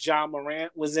said John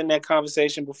Morant was in that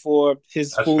conversation before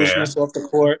his That's fair. foolishness off the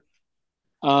court.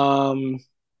 Who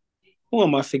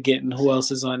am I forgetting? Who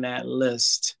else is on that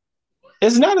list?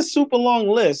 It's not a super long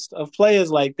list of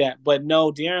players like that, but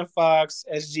no, De'Aaron Fox,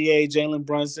 SGA, Jalen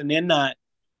Brunson, they're not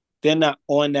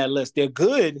on that list. They're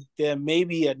good. They're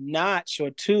maybe a notch or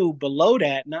two below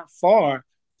that, not far,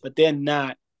 but they're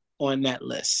not on that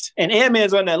list. And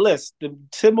Ant-Man's on that list. The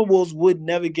Timberwolves would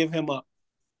never give him up.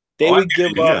 They would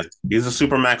give up. He's a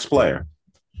supermax player.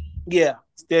 Yeah,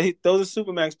 those are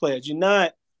supermax players. You're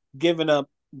not giving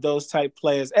up those type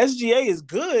players. SGA is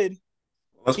good.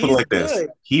 Let's put it like this.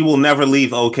 He will never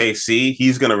leave OKC.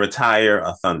 He's going to retire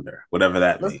a Thunder, whatever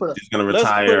that means. He's going to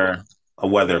retire a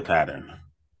weather pattern.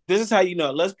 This is how you know.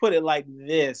 Let's put it like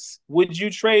this. Would you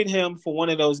trade him for one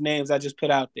of those names I just put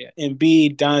out there?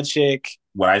 Embiid, Doncic.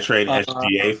 Would I trade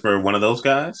SGA for one of those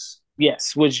guys?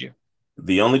 Yes, would you?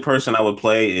 The only person I would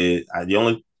trade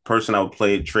SGA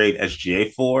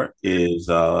for is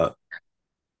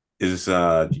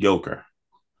Joker.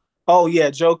 Oh yeah,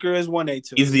 Joker is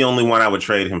 1A2. He's the only one I would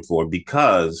trade him for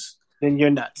because then you're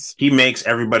nuts. He makes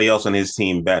everybody else on his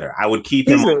team better. I would keep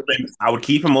him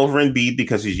over Embiid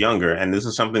because he's younger, and this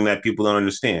is something that people don't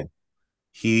understand.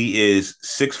 He is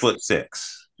 6'6".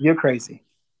 You're crazy.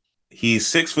 He's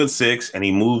 6'6", and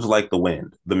he moves like the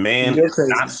wind. The man is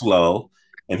not slow,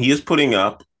 and he is putting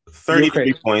up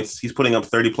 33 points. He's putting up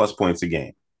 30-plus points a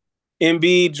game.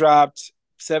 Embiid dropped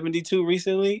 72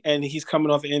 recently, and he's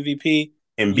coming off an MVP.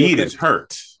 Embiid is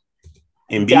hurt.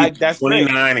 Embiid is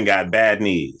 29 and got bad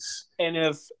knees. And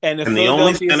the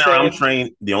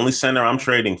only center I'm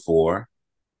trading for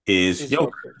is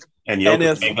Joker. And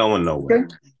Joker ain't going nowhere.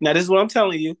 Now this is what I'm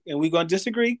telling you, and we're gonna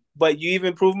disagree, but you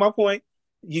even proved my point.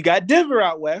 You got Denver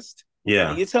out west. Yeah.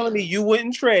 And you're telling me you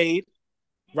wouldn't trade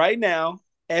right now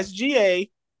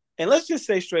SGA, and let's just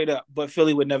say straight up, but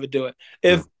Philly would never do it.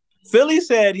 If Philly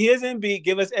said, here's Embiid,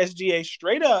 give us SGA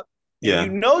straight up, yeah,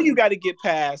 you know you got to get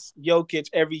past Jokic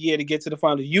every year to get to the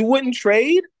finals. You wouldn't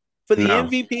trade for the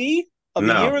MVP of a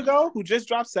year ago who just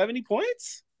dropped 70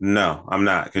 points? No, I'm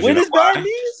not. When is bad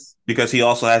news? Because he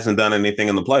also hasn't done anything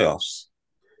in the playoffs.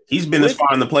 He's been as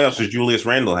far in the playoffs as Julius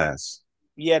Randle has.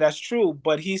 Yeah, that's true,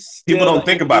 but he's people don't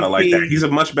think about it like that. He's a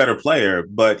much better player,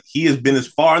 but he has been as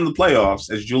far in the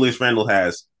playoffs as Julius Randle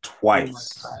has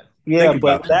twice. Yeah,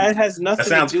 but that has nothing. That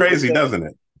sounds crazy, doesn't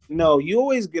it? No, you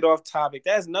always get off topic.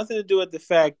 That has nothing to do with the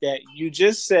fact that you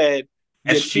just said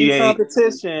SGA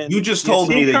competition. You just told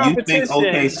me that you think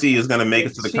OKC is going to make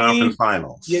it to the conference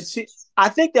finals. I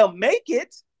think they'll make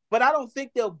it, but I don't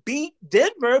think they'll beat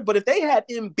Denver. But if they had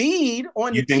Embiid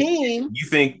on the team, you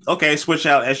think switch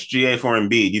out SGA for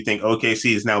Embiid. You think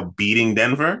OKC is now beating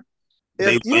Denver?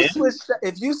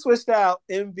 If you switched out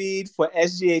Embiid for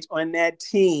SGA on that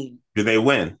team, do they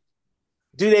win?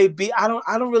 Do they beat? I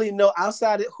don't really know.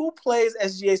 Outside of who plays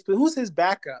SGA, who's his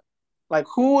backup? Like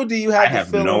who do you have? I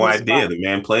have no idea. The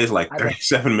man plays like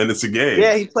 37 minutes a game.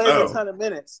 Yeah, he plays a ton of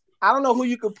minutes. I don't know who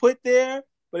you could put there,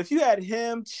 but if you had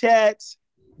him, Chet,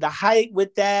 the height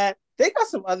with that, they got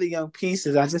some other young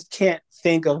pieces. I just can't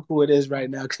think of who it is right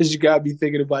now because you gotta be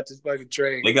thinking about this fucking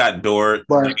trade. They got Dort.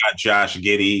 They got Josh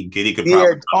Giddey. Giddey could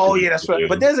probably. Oh yeah, that's right.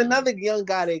 But there's another young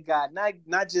guy they got.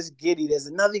 Not just Giddey. There's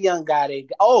another young guy they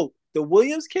got. Oh, the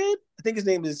Williams kid. I think his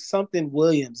name is something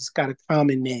Williams. It's got a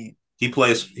common name. He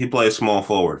plays small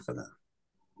forward for them.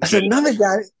 That's another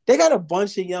guy. They got a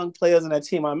bunch of young players on that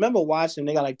team. I remember watching.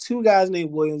 They got like two guys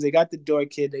named Williams. They got the Dort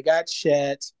kid. They got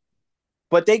Chet.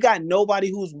 But they got nobody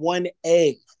who's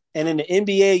 1A. And in the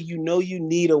NBA, you know you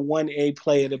need a 1A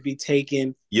player to be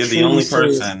taken. You're the only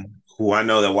person who I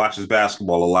know that watches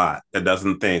basketball a lot that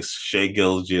doesn't think Shai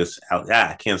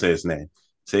I can't say his name.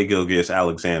 Shai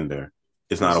Gilgeous-Alexander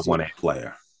is not a 1A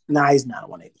player. Nah, he's not a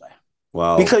 1A player.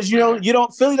 Well, because you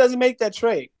don't Philly doesn't make that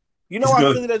trade. You know why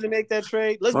Philly doesn't make that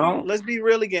trade? Let's be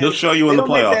real again. He'll show you in the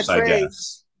playoffs, I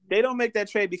guess. They don't make that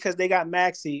trade because they got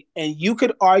Maxey, and you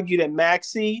could argue that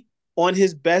Maxey on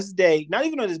his best day, not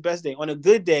even on his best day, on a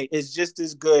good day, is just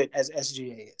as good as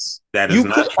SGA is. That is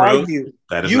not true. You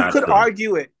could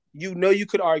argue it. You know you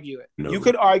could argue it. No. You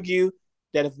could argue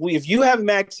that if you have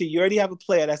Maxey, you already have a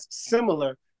player that's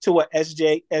similar to what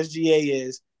SGA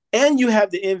is, and you have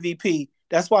the MVP.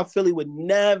 That's why Philly would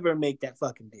never make that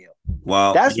fucking deal.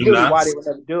 Well, that's really why they would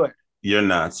never do it. You're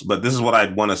nuts, but this is what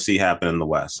I'd want to see happen in the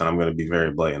West, and I'm going to be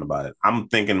very blatant about it. I'm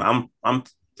thinking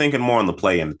more on the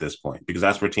play-in at this point because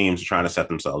that's where teams are trying to set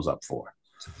themselves up for.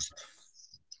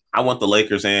 I want the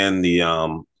Lakers and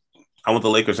the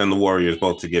Warriors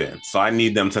both to get in, so I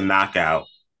need them to knock out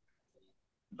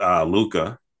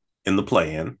Luka in the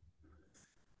play-in,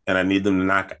 and I need them to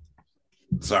knock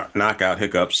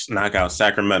out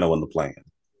Sacramento in the play-in.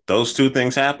 Those two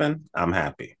things happen, I'm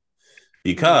happy.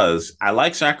 Because I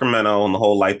like Sacramento and the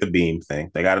whole light the beam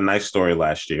thing. They got a nice story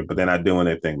last year, but they're not doing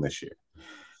their thing this year.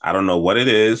 I don't know what it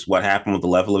is, what happened with the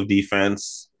level of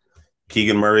defense.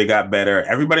 Keegan Murray got better.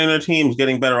 Everybody on their team is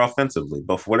getting better offensively,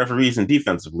 but for whatever reason,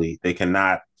 defensively, they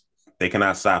cannot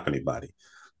stop anybody.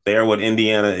 They are what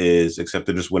Indiana is, except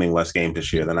they're just winning less games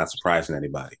this year. They're not surprising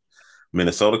anybody.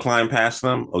 Minnesota climbed past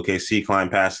them. OKC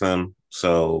climbed past them.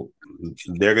 So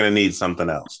they're going to need something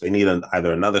else. They need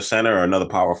either another center or another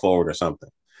power forward or something.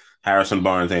 Harrison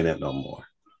Barnes ain't it no more.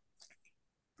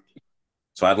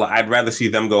 So I'd rather see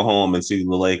them go home and see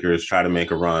the Lakers try to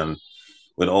make a run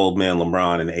with old man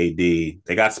LeBron and AD.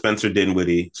 They got Spencer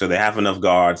Dinwiddie, so they have enough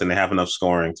guards and they have enough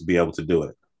scoring to be able to do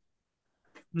it.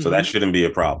 So that shouldn't be a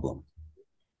problem.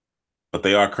 But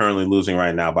they are currently losing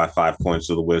right now by 5 points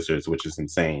to the Wizards, which is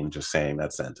insane, just saying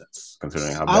that sentence,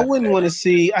 considering how bad I wouldn't want to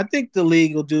see – I think the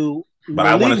league will do – but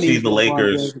I want to see the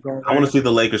Lakers – I want to see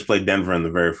the Lakers play Denver in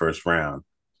the very first round.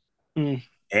 And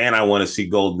I want to see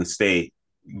Golden State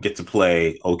get to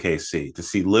play OKC, to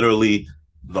see literally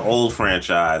the old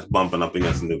franchise bumping up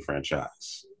against the new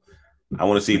franchise. I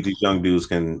want to see if these young dudes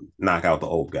can knock out the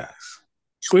old guys.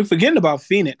 We're forgetting about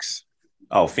Phoenix.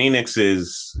 Oh, Phoenix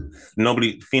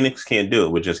can't do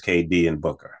it with just KD and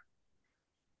Booker.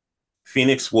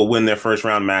 Phoenix will win their first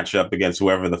round matchup against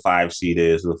whoever the 5 seed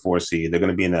is, or the 4 seed. They're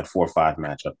going to be in that 4-5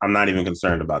 matchup. I'm not even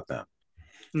concerned about them.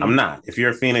 I'm not. If you're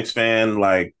a Phoenix fan,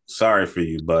 like, sorry for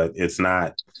you, but it's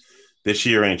not. This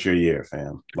year ain't your year,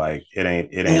 fam. Like, it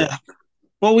ain't. Yeah.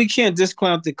 Well, we can't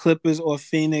discount the Clippers or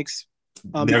Phoenix.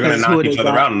 They're going to knock each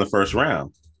other out in the first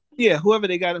round. Yeah, who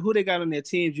they got on their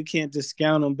teams, you can't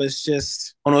discount them, but it's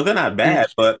just... Oh, no, they're not bad,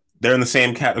 but they're in the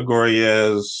same category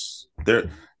as...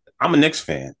 I'm a Knicks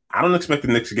fan. I don't expect the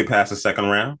Knicks to get past the second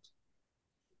round.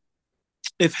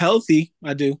 If healthy,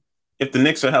 I do. If the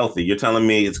Knicks are healthy, you're telling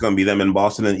me it's going to be them in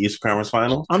Boston in the Eastern Conference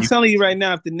Finals? I'm telling you right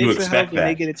now, if the Knicks are healthy,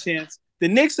 they get a chance. The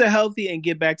Knicks are healthy and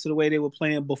get back to the way they were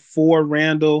playing before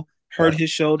Randall hurt his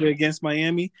shoulder against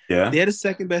Miami. Yeah. They're the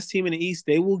second best team in the East.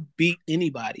 They will beat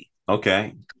anybody.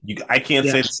 Okay. I can't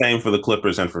say the same for the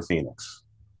Clippers and for Phoenix.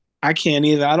 I can't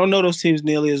either. I don't know those teams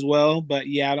nearly as well, but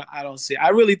yeah, I don't see it. I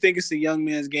really think it's a young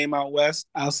man's game out west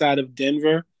outside of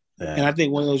Denver. Yeah. And I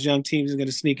think one of those young teams is going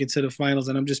to sneak into the finals,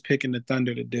 and I'm just picking the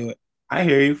Thunder to do it. I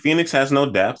hear you. Phoenix has no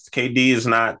depth. KD is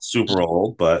not super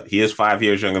old, but he is 5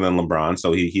 years younger than LeBron,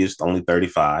 so he is only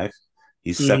 35.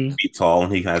 He's 7 feet tall,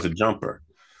 and he has a jumper.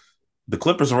 The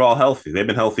Clippers are all healthy. They've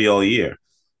been healthy all year.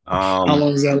 How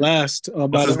long does that last?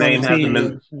 About his name hasn't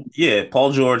been. Yeah,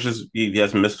 Paul George has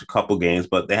missed a couple games,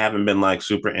 but they haven't been like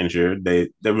super injured. They've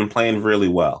been playing really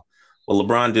well. What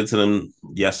LeBron did to them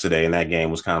yesterday in that game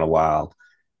was kind of wild,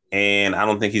 and I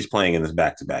don't think he's playing in this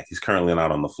back-to-back. He's currently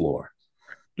not on the floor.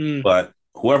 But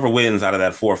whoever wins out of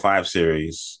that 4-5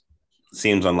 series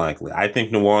seems unlikely. I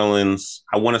think New Orleans.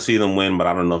 I want to see them win, but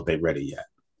I don't know if they're ready yet.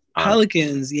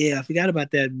 Pelicans, I forgot about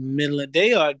that middle.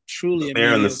 They are truly.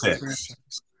 They're in the 6.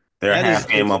 They're a half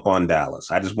game up on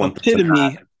Dallas. I just want the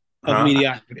epitome of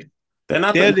mediocrity. They're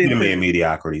not the epitome of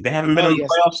mediocrity. They haven't been in the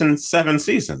playoffs in 7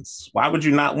 seasons. Why would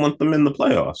you not want them in the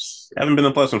playoffs? They haven't been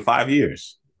in the playoffs in 5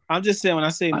 years. I'm just saying, when I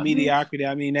say mediocrity,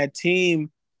 I mean that team.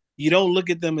 You don't look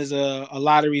at them as a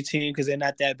lottery team because they're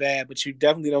not that bad, but you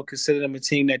definitely don't consider them a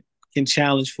team that can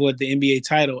challenge for the NBA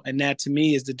title. And that, to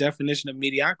me, is the definition of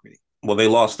mediocrity. Well, they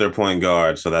lost their point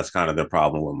guard, so that's kind of their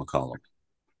problem with McCollum.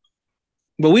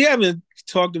 But we haven't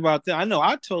talked about them. I know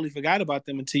I totally forgot about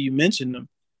them until you mentioned them.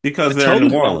 Because they're in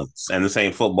New Orleans and this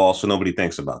ain't football, so nobody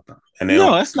thinks about them. And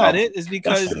no, that's not it. It's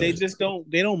because they just don't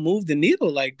move the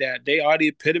needle like that. They are the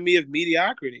epitome of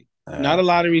mediocrity. Not a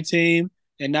lottery team.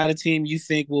 And not a team you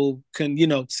think will,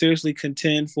 seriously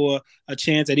contend for a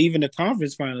chance at even the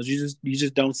conference finals. You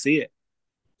just don't see it.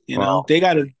 They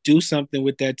got to do something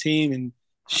with that team and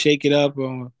shake it up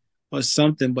or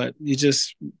something. But you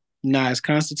just not as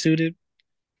constituted.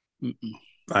 Mm-mm.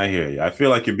 I hear you. I feel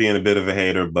like you're being a bit of a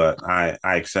hater, but I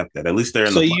accept that. At least they're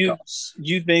in the playoffs. So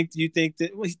you think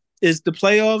that is the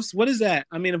playoffs? What is that?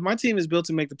 I mean, if my team is built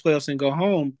to make the playoffs and go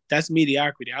home, that's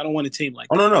mediocrity. I don't want a team like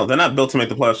that. Oh, no. They're not built to make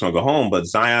the playoffs and go home, but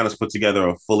Zion has put together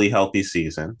a fully healthy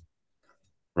season,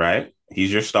 right?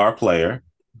 He's your star player.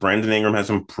 Brandon Ingram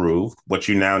has improved. What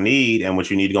you now need and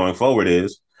what you need going forward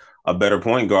is a better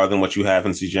point guard than what you have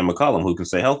in CJ McCollum, who can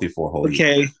stay healthy for a whole year.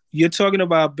 Okay, you're talking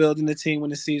about building the team when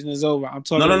the season is over. I'm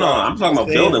talking. No. I'm talking about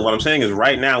building. What I'm saying is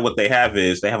right now what they have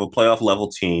is they have a playoff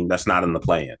level team that's not in the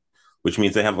play-in, which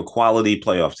means they have a quality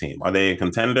playoff team. Are they a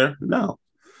contender? No.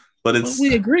 But it's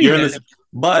we agree.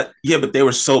 But they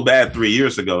were so bad 3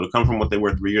 years ago. To come from what they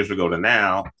were 3 years ago to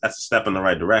now, that's a step in the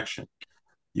right direction.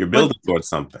 You're building towards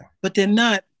something. But they're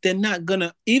not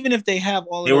gonna, even if they have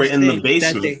all of they were those in the things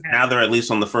that basement. they have. Now they're at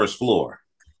least on the first floor.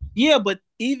 Yeah, but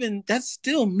even that's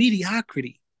still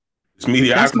mediocrity. It's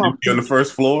mediocrity to be on the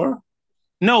first floor?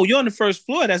 No, you're on the first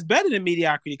floor. That's better than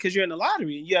mediocrity because you're in the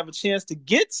lottery and you have a chance to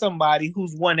get somebody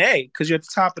who's 1A because you're at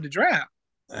the top of the draft.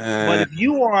 But if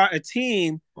you are a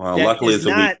team, luckily it's a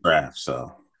weak draft,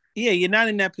 so yeah, you're not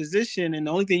in that position, and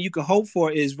the only thing you can hope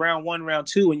for is round 1, round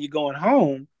 2, and you're going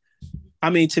home. I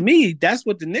mean, to me, that's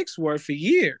what the Knicks were for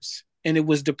years, and it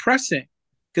was depressing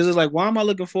because it's like, why am I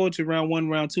looking forward to round 1,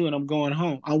 round 2, and I'm going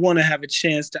home? I want to have a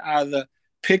chance to either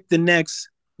pick the next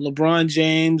LeBron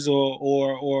James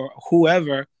or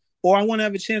whoever, or I want to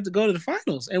have a chance to go to the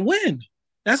finals and win.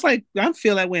 That's like, I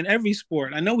feel that way in every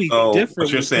sport. I know we differ.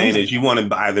 What you're saying is you want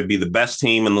to either be the best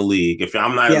team in the league. If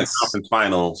I'm not in the conference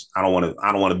finals, I don't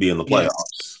want to be in the playoffs.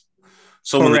 Yes.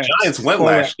 So when the Giants went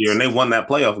last year and they won that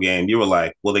playoff game, you were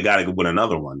like, well, they got to win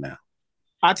another one now.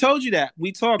 I told you that.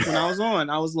 We talked when I was on.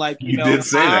 I was like, you did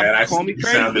say that. Call me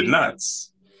crazy. Sounded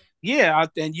nuts. Yeah,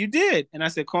 and you did. And I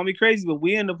said, call me crazy, but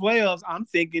we in the playoffs. I'm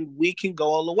thinking we can go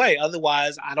all the way.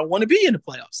 Otherwise, I don't want to be in the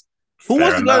playoffs. Who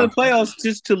wants to go to the playoffs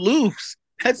just to lose?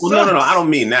 No. I don't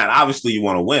mean that. Obviously, you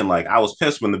want to win. Like, I was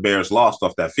pissed when the Bears lost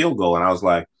off that field goal, and I was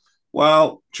like,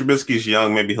 well, Trubisky's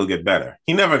young. Maybe he'll get better.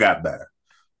 He never got better.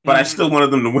 But I still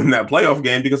wanted them to win that playoff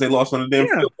game because they lost on a damn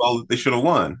field goal that they should have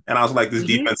won. And I was like, this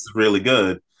defense is really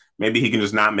good. Maybe he can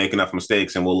just not make enough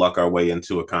mistakes and we'll luck our way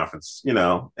into a conference,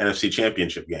 NFC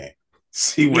championship game.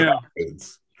 See what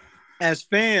happens. As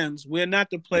fans, we're not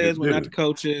the players, we're not the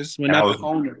coaches, we're not the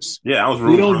owners. Yeah, I was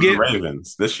rooting for the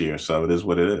Ravens this year, so it is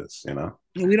what it is,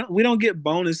 We don't get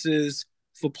bonuses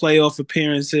for playoff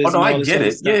appearances. Oh no, I get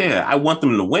it. Yeah, I want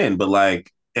them to win, but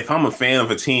like if I'm a fan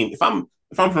of a team, if I'm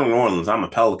from New Orleans, I'm a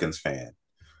Pelicans fan.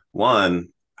 One,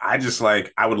 I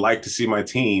would like to see my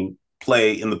team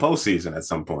play in the postseason at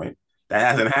some point. That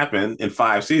hasn't happened in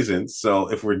 5 seasons.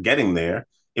 So if we're getting there,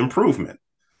 improvement.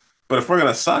 But if we're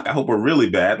going to suck, I hope we're really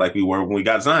bad like we were when we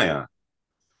got Zion.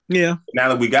 Yeah. Now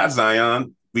that we got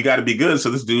Zion, we got to be good. So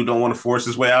this dude don't want to force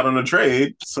his way out on a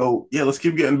trade. So yeah, let's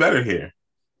keep getting better here.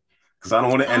 Because I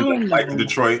don't want to end up like the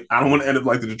Detroit. I don't want to end up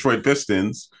like the Detroit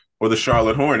Pistons or the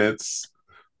Charlotte Hornets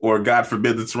or, God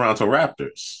forbid, the Toronto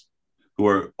Raptors, who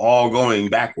are all going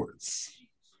backwards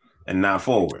and not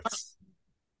forwards.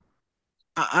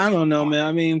 I don't know, man.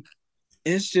 I mean,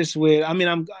 it's just weird. I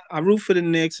mean, I root for the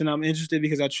Knicks, and I'm interested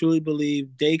because I truly believe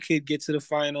they could get to the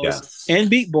finals and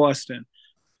beat Boston.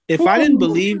 If I didn't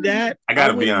believe that, I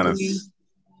gotta be honest.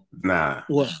 Nah.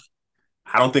 What?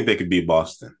 I don't think they could beat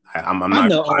Boston. I'm not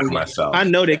lying to myself. I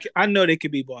know they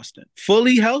could beat Boston.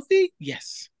 Fully healthy?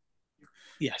 Yes.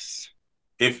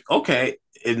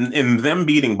 In them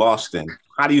beating Boston,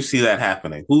 how do you see that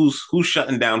happening? Who's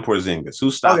shutting down Porzingis?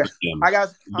 Who's stopping him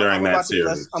during that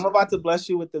series? I'm about to bless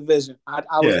you with the vision.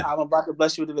 I'm about to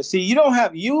bless you with the vision. See, you don't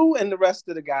have you and the rest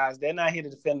of the guys. They're not here to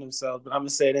defend themselves, but I'm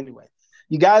gonna say it anyway.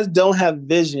 You guys don't have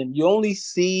vision. You only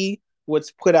see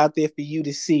what's put out there for you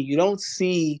to see. You don't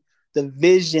see the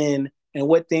vision and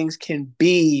what things can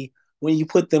be when you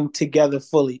put them together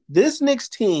fully. This Knicks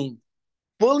team,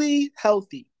 fully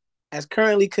healthy, as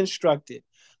currently constructed,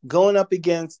 going up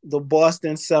against the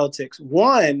Boston Celtics.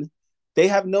 One, they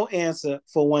have no answer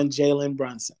for one Jalen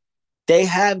Brunson. They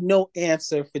have no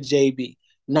answer for JB.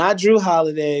 Not Drew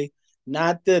Holiday,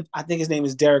 I think his name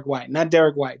is Derek White. Not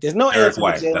Derek White. There's no answer for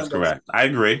Jalen Brunson. That's correct. I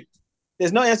agree.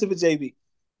 There's no answer for JB.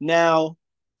 Now,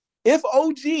 if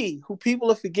OG, who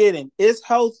people are forgetting, is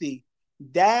healthy,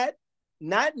 that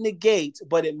not negates,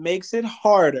 but it makes it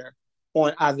harder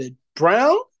on either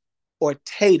Brown or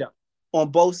Tatum on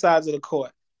both sides of the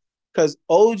court. Because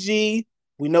OG,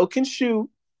 we know, can shoot.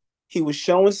 He was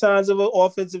showing signs of an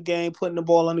offensive game, putting the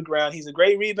ball on the ground. He's a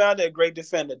great rebounder, a great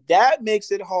defender. That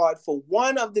makes it hard for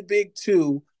one of the big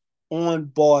two on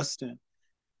Boston.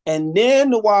 And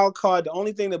then the wild card, the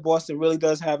only thing that Boston really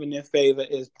does have in their favor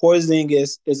is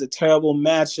Porzingis is a terrible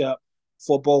matchup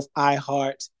for both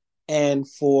iHeart and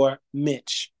for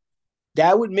Mitch.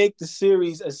 That would make the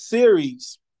series a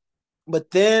series. But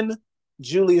then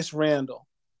Julius Randle.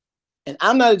 And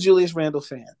I'm not a Julius Randle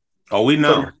fan. Oh, we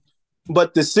know.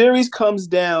 But the series comes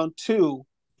down to,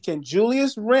 can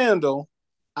Julius Randle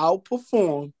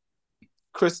outperform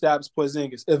Kristaps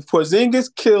Porzingis? If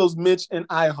Porzingis kills Mitch and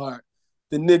iHeart,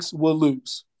 the Knicks will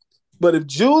lose. But if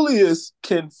Julius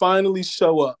can finally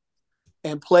show up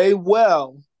and play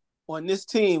well on this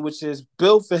team, which is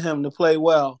built for him to play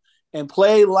well, and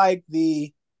play like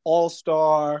the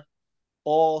all-star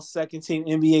all second team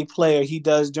NBA player he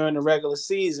does during the regular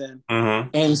season Mm-hmm.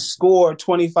 and score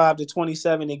 25 to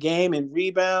 27 a game and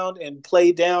rebound and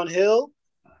play downhill,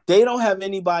 they don't have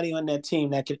anybody on that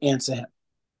team that can answer him.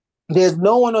 There's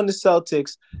no one on the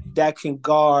Celtics that can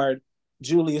guard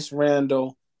Julius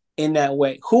Randle in that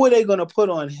way. Who are they going to put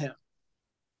on him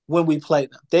when we play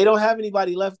them? They don't have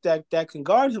anybody left that can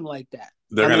guard him like that.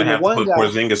 They're going to have to put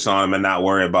Porzingis on him and not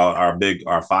worry about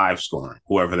our five scoring,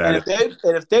 whoever that is.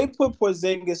 If they put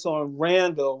Porzingis on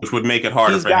Randle, which would make it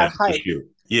harder for him to shoot.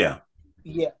 Yeah.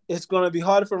 Yeah, it's going to be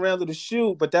harder for Randle to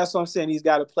shoot, but that's what I'm saying. He's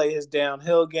got to play his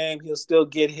downhill game. He'll still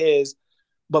get his.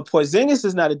 But Porzingis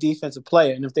is not a defensive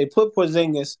player. And if they put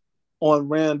Porzingis on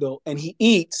Randle and he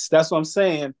eats, that's what I'm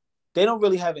saying, they don't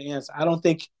really have an answer. I don't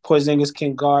think Porzingis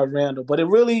can guard Randle, but it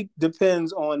really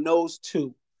depends on those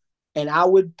two. And I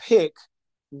would pick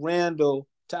Randle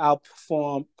to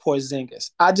outperform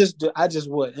Porzingis. I just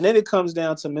would. And then it comes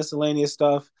down to miscellaneous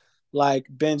stuff like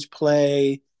bench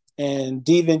play and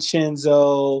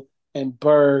DiVincenzo and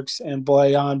Burks and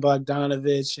Bojan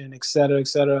Bogdanovic and et cetera, et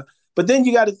cetera. But then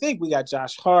you got to think, we got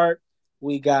Josh Hart.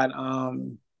 We got,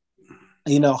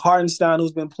 Hartenstein,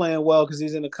 who's been playing well because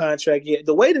he's in the contract yet.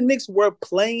 The way the Knicks were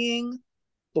playing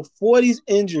before these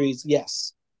injuries,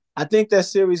 yes. I think that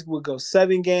series would go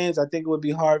 7 games. I think it would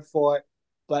be hard fought,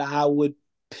 but I would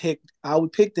pick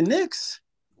the Knicks.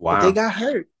 Wow. But they got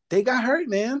hurt. They got hurt,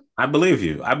 man. I believe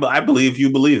you. I believe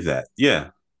you believe that.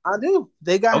 Yeah. I do.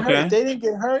 They got hurt. If they didn't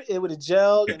get hurt, it would have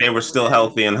gelled. If they were still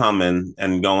healthy and humming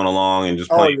and going along and just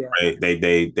playing great,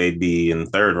 they'd be in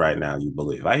third right now, you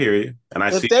believe. I hear you. And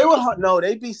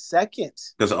they'd be second.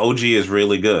 Because OG is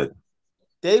really good.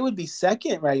 They would be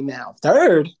second right now.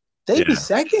 Third. They'd be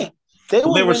second. They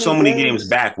were so many games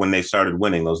back when they started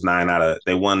winning those 10 out of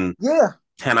 11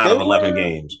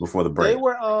 games before the break. They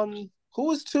were who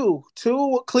was 2?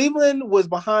 Cleveland was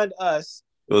behind us.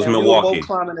 It was Milwaukee. We were both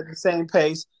climbing at the same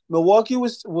pace. Milwaukee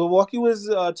was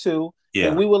 2. Yeah.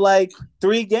 And we were like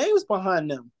 3 games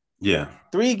behind them. Yeah.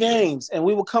 3 games. And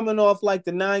we were coming off like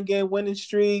the 9-game winning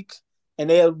streak. And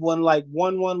they had won like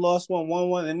 1-1, lost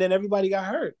 1-1, and then everybody got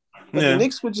hurt. But the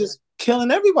Knicks were just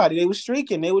killing everybody. They were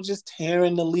streaking. They were just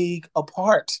tearing the league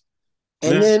apart.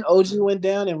 And then OG went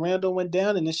down and Randle went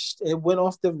down, and it went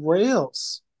off the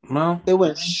rails. Well, it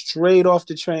went straight off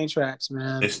the train tracks,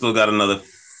 man. They still got another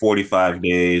 45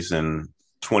 days and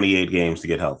 28 games to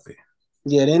get healthy.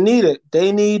 Yeah, they need it.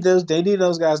 They need those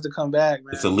guys to come back,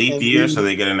 man. It's a leap year, so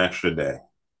they get an extra day.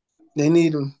 They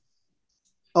need them.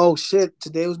 Oh shit!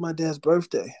 Today was my dad's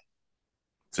birthday.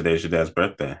 Today's your dad's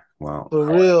birthday. Wow. For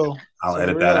real. I'll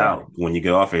edit that out. When you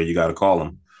get off here, you got to call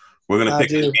him. We're gonna pick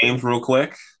the games real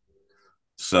quick.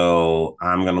 So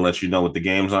I'm gonna let you know what the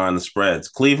games are and the spreads.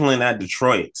 Cleveland at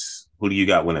Detroit. Who do you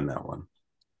got winning that one?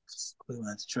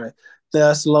 Cleveland at Detroit.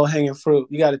 That's low hanging fruit.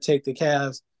 You got to take the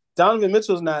Cavs. Donovan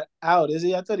Mitchell's not out, is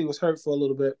he? I thought he was hurt for a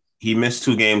little bit. He missed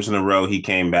 2 games in a row. He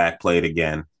came back, played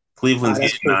again. Cleveland's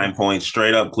getting 9 points.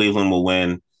 Straight up, Cleveland will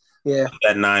win. Yeah.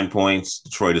 At 9 points,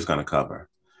 Detroit is going to cover.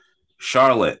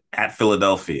 Charlotte at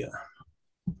Philadelphia.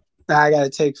 I got to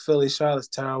take Philly. Charlotte's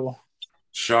terrible.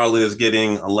 Charlotte is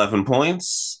getting 11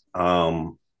 points.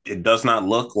 It does not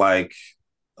look like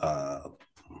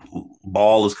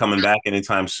Ball is coming back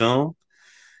anytime soon.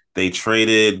 They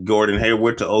traded Gordon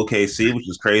Hayward to OKC, which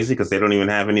is crazy because they don't even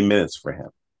have any minutes for him.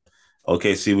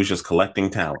 OKC was just collecting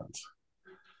talent.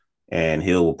 And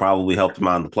he'll probably help them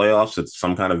out in the playoffs. It's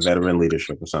some kind of veteran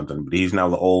leadership or something. But he's now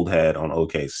the old head on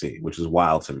OKC, which is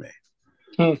wild to me.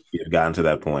 He's gotten to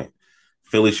that point.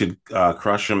 Philly should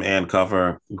crush him and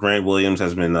cover. Grant Williams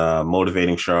has been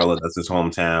motivating Charlotte. That's his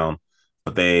hometown.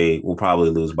 But they will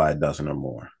probably lose by a dozen or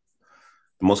more.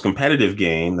 The most competitive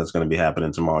game that's going to be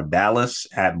happening tomorrow, Dallas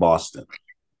at Boston.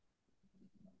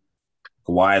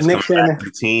 Kawhi is coming back to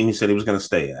the team he said he was going to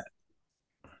stay at.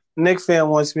 Knick fan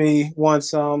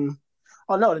the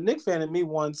Knick fan in me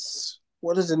wants,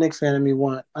 what does the Knick fan in me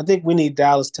want? I think we need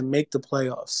Dallas to make the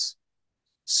playoffs.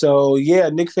 So, yeah,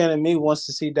 Knick fan in me wants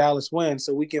to see Dallas win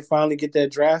so we can finally get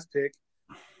that draft pick.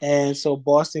 And so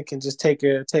Boston can just take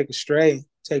a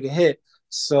hit.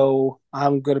 So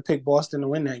I'm going to pick Boston to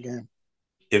win that game.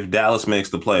 If Dallas makes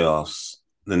the playoffs,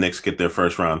 the Knicks get their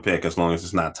first round pick as long as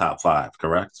it's not top 5,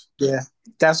 correct? Yeah,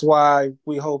 that's why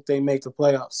we hope they make the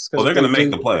playoffs. Well, they're going to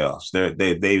make the playoffs.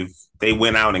 They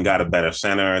went out and got a better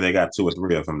center. They got 2 or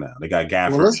 3 of them now. They got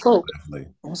Gafford. Well,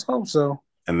 let's hope so.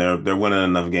 And they're winning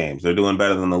enough games. They're doing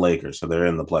better than the Lakers, so they're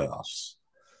in the playoffs.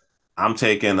 I'm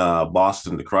taking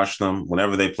Boston to crush them.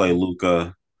 Whenever they play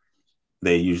Luka,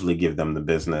 they usually give them the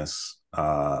business.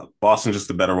 Boston's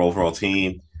just a better overall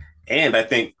team. And I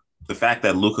think the fact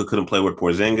that Luka couldn't play with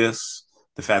Porzingis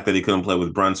The fact that he couldn't play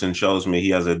with Brunson shows me he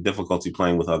has a difficulty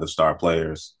playing with other star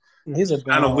players. He's a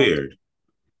Kind of dog. weird,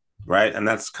 right? And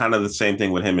that's kind of the same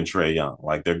thing with him and Trae Young.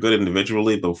 Like they're good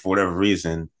individually, but for whatever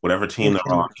reason, whatever team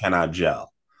they're on cannot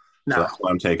gel. So No. that's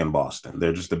why I'm taking Boston.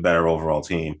 They're just a better overall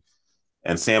team.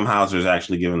 And Sam Hauser is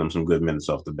actually giving them some good minutes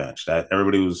off the bench. That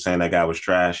everybody was saying that guy was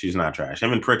trash. He's not trash.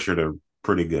 Him and Pritchard are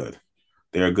pretty good.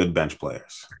 They're good bench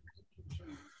players.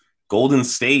 Golden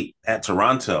State at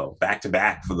Toronto, back to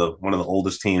back for one of the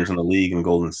oldest teams in the league in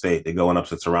Golden State. They're going up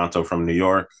to Toronto from New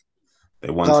York. They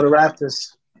won. The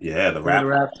Raptors. Yeah, the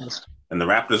Raptors. And the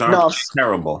Raptors aren't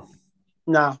terrible.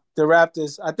 No, the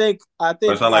Raptors. I think.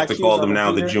 As I like to call them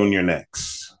now, the Junior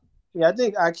Knicks. Yeah, I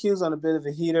think IQ's on a bit of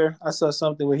a heater. I saw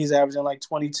something where he's averaging like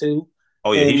 22.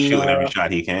 Oh yeah, he's shooting every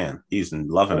shot he can. He's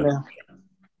loving it.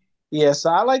 Yeah, so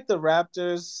I like the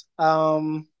Raptors.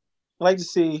 I like to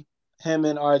see him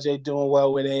and RJ doing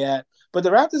well where they at. But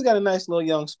the Raptors got a nice little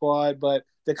young squad, but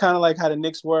they're kind of like how the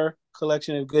Knicks were,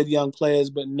 collection of good young players,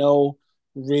 but no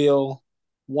real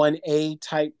 1A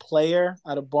type player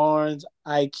out of Barnes,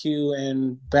 IQ,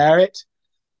 and Barrett.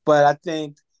 But I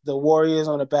think the Warriors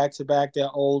on a back-to-back, they're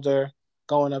older,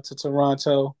 going up to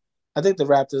Toronto. I think the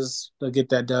Raptors will get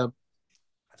that dub.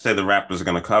 I say the Raptors are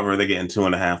going to cover. They're getting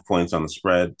 2.5 points on the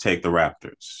spread. Take the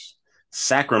Raptors.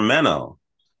 Sacramento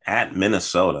at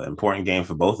Minnesota. Important game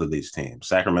for both of these teams.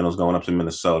 Sacramento's going up to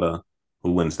Minnesota.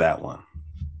 Who wins that one?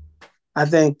 I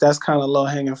think that's kind of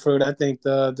low-hanging fruit. I think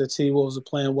the T-Wolves are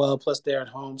playing well, plus they're at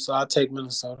home, so I'll take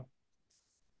Minnesota.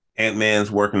 Ant-Man's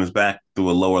working his back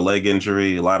through a lower leg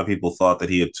injury. A lot of people thought that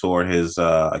he had tore his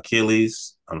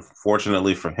Achilles.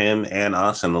 Unfortunately for him and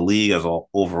us and the league as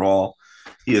overall,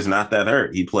 he is not that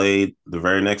hurt. He played the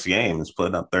very next game. He's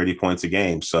putting up 30 points a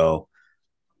game. So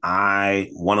I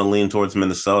want to lean towards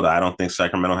Minnesota. I don't think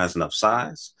Sacramento has enough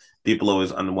size. People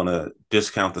always want to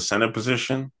discount the center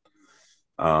position.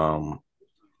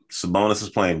 Sabonis is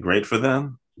playing great for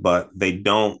them, but they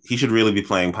don't. He should really be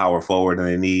playing power forward, and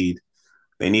they need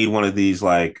one of these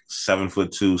like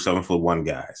 7'2", 7'1"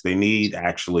 guys. They need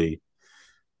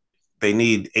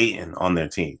Ayton on their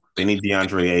team. They need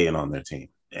DeAndre Ayton on their team.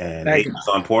 And Ayton's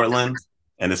on Portland,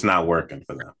 and it's not working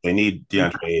for them. They need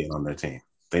DeAndre Ayton on their team.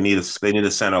 They need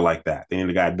a center like that. They need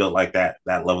a guy built like that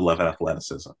level of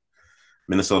athleticism.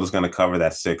 Minnesota's going to cover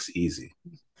that 6 easy.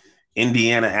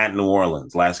 Indiana at New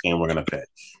Orleans. Last game we're going to pick.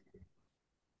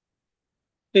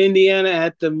 Indiana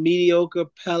at the mediocre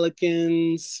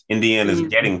Pelicans. Indiana's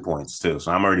getting points too,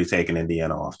 so I'm already taking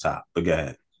Indiana off top. But go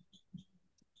ahead.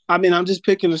 I mean, I'm just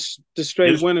picking the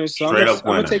straight winners. So I'm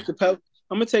gonna take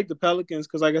the Pelicans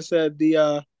because, like I said,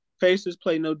 the Pacers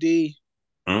play no D,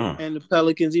 and the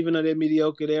Pelicans, even though they're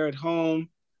mediocre, they're at home.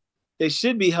 They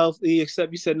should be healthy,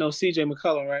 except you said no CJ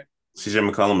McCollum, right? CJ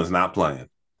McCollum is not playing.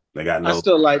 They got no.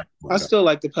 I still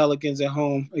like the Pelicans at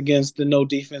home against the no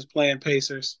defense playing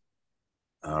Pacers.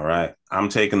 All right. I'm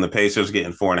taking the Pacers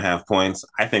getting 4.5 points.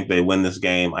 I think they win this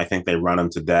game. I think they run them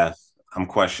to death. I'm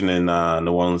questioning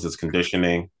New Orleans'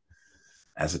 conditioning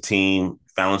as a team.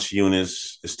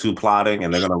 Valanciunas is too plotting,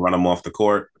 and they're going to run them off the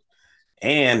court.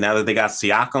 And now that they got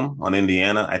Siakam on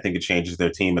Indiana, I think it changes their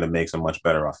team and it makes them much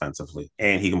better offensively.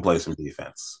 And he can play some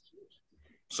defense.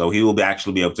 So he will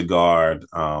actually be able to guard.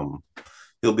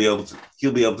 He'll be able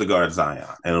to guard Zion,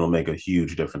 and it'll make a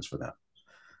huge difference for them.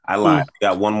 I lied. We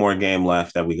got one more game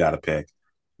left that we got to pick.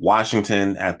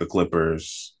 Washington at the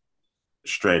Clippers,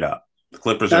 straight up. The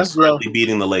Clippers are currently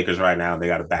beating the Lakers right now. They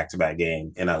got a back-to-back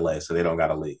game in LA, so they don't got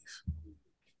to leave.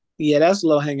 Yeah, that's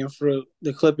low-hanging fruit.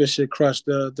 The Clippers should crush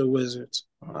the Wizards.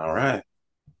 All right.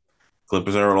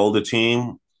 Clippers are an older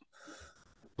team.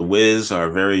 The Wiz are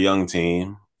a very young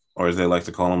team, or as they like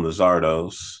to call them, the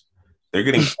Zardos. They're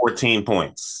getting 14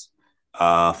 points.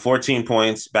 14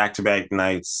 points, back-to-back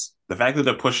nights. The fact that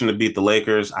they're pushing to beat the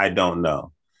Lakers, I don't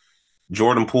know.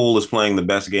 Jordan Poole is playing the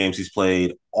best games he's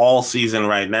played all season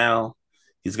right now.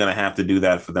 He's going to have to do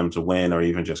that for them to win or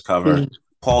even just cover.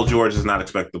 Paul George is not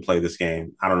expected to play this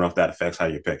game. I don't know if that affects how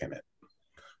you're picking it.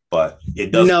 But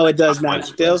it does. No, it does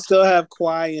not. They'll still have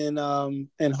Kawhi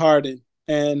and Harden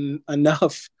and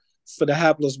enough for the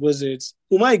hapless Wizards,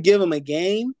 who might give them a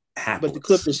game, but the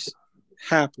Clippers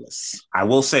hapless. I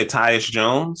will say Tyus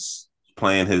Jones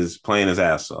playing his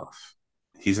ass off.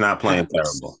 He's not playing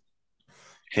terrible.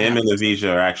 Him and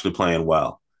Avija are actually playing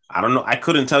well. I don't know. I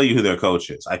couldn't tell you who their coach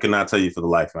is. I could not tell you for the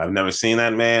life of me. I've never seen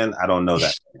that man. I don't know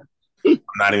that man. I'm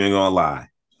not even going to lie.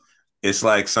 It's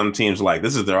like some teams like,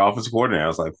 this is their offensive coordinator. I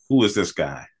was like, who is this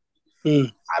guy?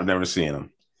 I've never seen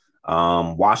him.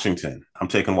 Washington. I'm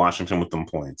taking Washington with them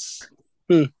points.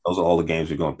 Those are all the games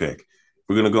we're going to pick.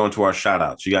 We're going to go into our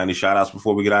shout-outs. You got any shout-outs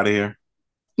before we get out of here?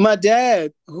 My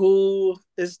dad, who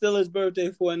is still his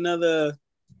birthday for another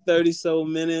 30 so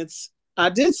minutes. I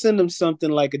did send him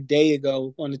something like a day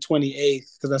ago on the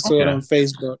 28th because I saw it on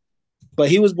Facebook. But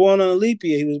he was born on a leap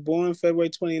year. He was born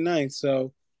February 29th.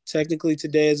 So technically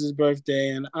today is his birthday.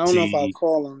 And I don't know if I'll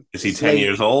call him. Is he 10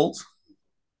 years old?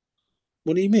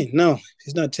 What do you mean? No,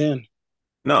 he's not 10.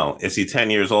 No, is he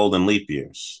 10 years old in leap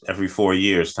years? Every 4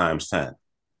 years times 10.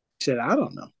 Shit, I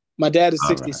don't know. My dad is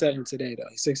 67 today, though.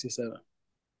 He's 67.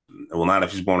 Well, not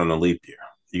if he's born on a leap year.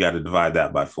 You got to divide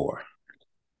that by 4.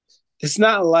 It's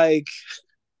not like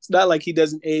he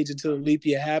doesn't age until the leap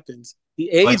year happens. He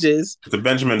ages. The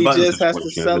Benjamin he Button just has to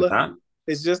celebrate.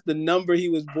 It's just the number he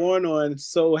was born on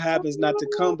so happens not to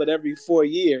come, but every 4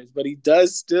 years. But he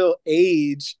does still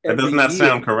age. That does not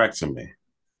sound correct to me.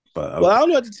 But okay. Well, I don't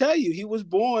know what to tell you. He was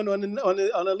born on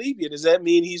a leap year. Does that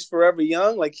mean he's forever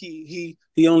young? Like he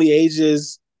only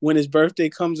ages when his birthday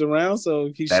comes around, so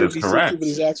he should be 60, but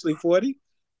he's actually 40.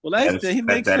 Well,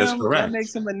 that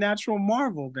makes him a natural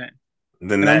marvel then.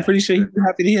 I'm pretty sure he'd be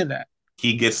happy to hear that.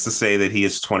 He gets to say that he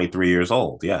is 23 years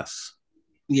old. Yes.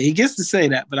 Yeah, he gets to say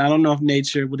that, but I don't know if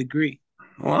nature would agree.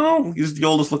 Well, he's the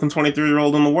oldest looking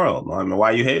 23-year-old in the world. I mean,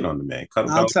 why are you hating on the man?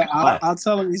 I'll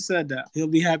tell him he said that. He'll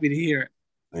be happy to hear it.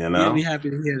 You know, he'll be happy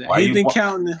to hear that. He's been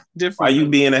counting the different. Why are you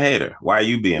being a hater? Why are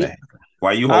you being a hater? Why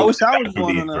are you? I wish I was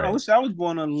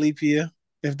born on a leap year.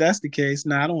 If that's the case,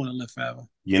 I don't want to live forever.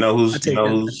 You know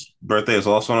whose birthday is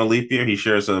also on a leap year? He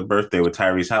shares a birthday with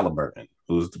Tyrese Halliburton,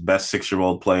 who's the best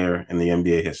 6-year-old player in the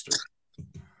NBA history.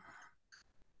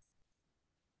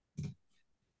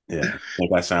 Yeah, I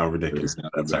think I sound ridiculous.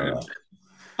 That's all right.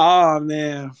 Oh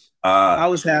man, I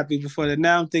was happy before that.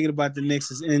 Now I'm thinking about the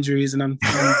Knicks' injuries, and I'm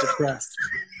depressed.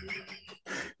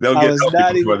 They'll get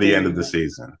healthy before the end of the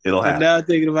season. It'll happen. Now I'm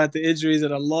thinking about the injuries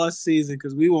of a lost season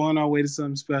because we were on our way to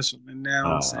something special, and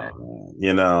now I'm sad.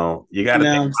 You know, you got to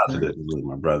think positively,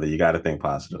 my brother. You got to think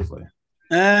positively.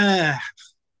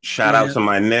 Shout out to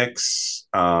my Knicks.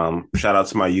 Shout out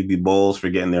to my UB Bulls for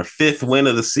getting their 5th win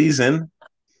of the season.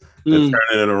 They're turning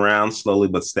it around slowly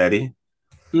but steady.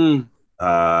 Shout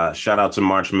out to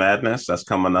March Madness. That's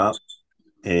coming up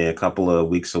in a couple of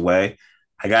weeks away.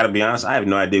 I got to be honest, I have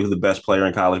no idea who the best player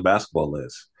in college basketball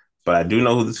is. But I do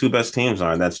know who the 2 best teams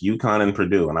are, and that's UConn and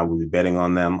Purdue, and I will be betting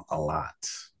on them a lot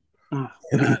in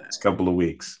the next couple of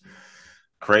weeks.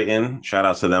 Creighton, shout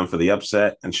out to them for the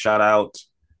upset, and shout out,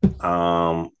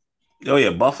 Buffalo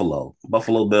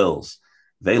Bills.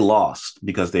 They lost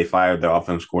because they fired their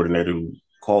offensive coordinator who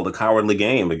called a cowardly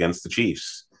game against the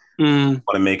Chiefs. Want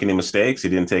to make any mistakes. He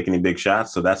didn't take any big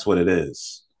shots, so that's what it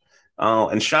is.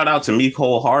 And shout out to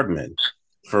Mecole Hardman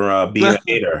for being a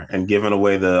hater and giving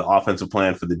away the offensive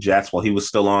plan for the Jets while he was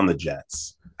still on the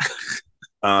Jets.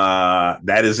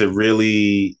 That is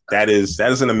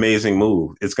an amazing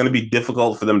move. It's going to be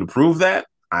difficult for them to prove that.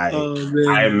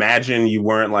 I imagine you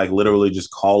weren't like literally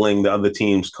just calling the other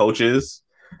team's coaches,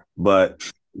 but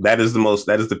that is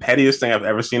the pettiest thing I've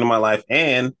ever seen in my life.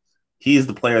 And he's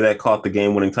the player that caught the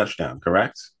game-winning touchdown,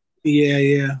 correct?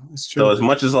 Yeah, that's true. So as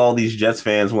much as all these Jets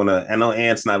fans want to, I know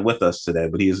Ant's not with us today,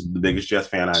 but he is the biggest Jets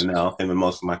fan I know, him and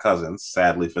most of my cousins,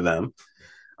 sadly for them.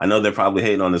 I know they're probably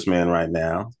hating on this man right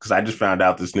now because I just found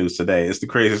out this news today. It's the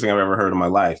craziest thing I've ever heard in my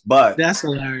life. But that's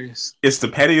hilarious. It's the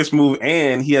pettiest move,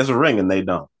 and he has a ring, and they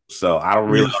don't. So I don't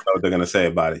really know what they're going to say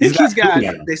about it. They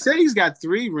say he's got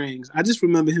 3 rings. I just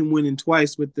remember him winning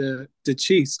twice with the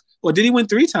Chiefs. Or did he win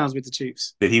 3 times with the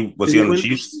Chiefs? Was he on the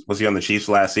Chiefs? Was he on the Chiefs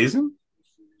last season?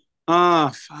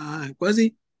 Fuck. Was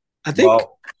he? I think.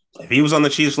 Well, if he was on the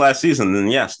Chiefs last season, then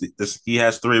yes, he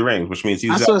has 3 rings, which means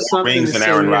he's got more rings than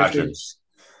Aaron Rodgers.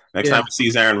 Next time he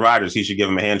sees Aaron Rodgers, he should give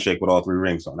him a handshake with all 3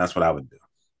 rings on. That's what I would do.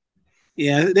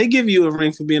 Yeah, they give you a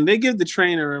ring for they give the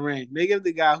trainer a ring. They give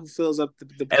the guy who fills up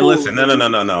the Hey, listen, no.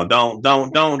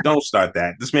 Don't start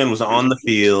that. This man was on the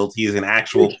field. He's an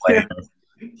actual player.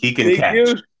 He can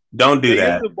catch. Don't do that.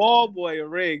 They give the ball boy a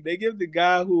ring. They give the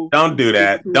guy who. Don't do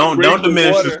that. Don't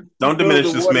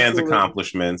diminish this man's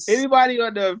accomplishments. Anybody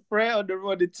on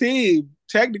the team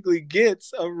technically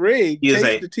gets a ring. He is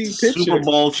a Super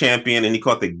Bowl champion, and he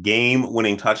caught the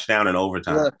game-winning touchdown in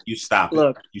overtime. Look, you stop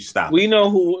it. You stop. We know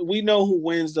who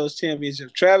wins those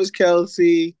championships. Travis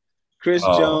Kelce, Chris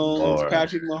Jones, Lord.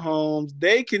 Patrick Mahomes.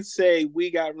 They can say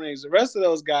we got rings. The rest of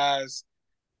those guys,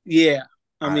 yeah.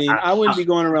 I wouldn't be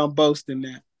going around boasting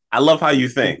that. I love how you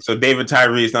think. So David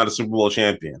Tyree is not a Super Bowl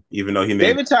champion, even though he made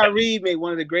David Tyree made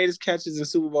one of the greatest catches in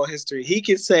Super Bowl history. He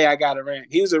can say, I got a ring.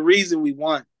 He was a reason we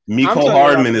won. Mecole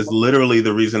Hardman is literally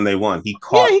the reason they won. He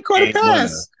caught a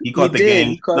pass. He caught the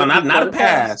game. Not a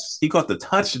pass. He caught the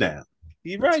touchdown.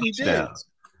 You're right, he did.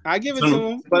 I give it to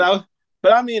him, but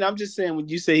But I mean, I'm just saying when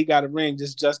you say he got a ring,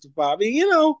 just justify. I mean,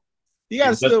 you got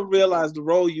to still realize the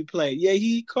role you play. Yeah,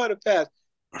 he caught a pass.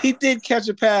 He did catch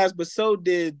a pass, but so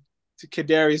did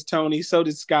Kadarius Toney. So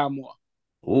did Sky Moore.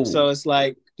 Ooh. So it's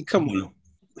like, come on.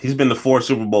 He's been to 4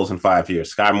 Super Bowls in 5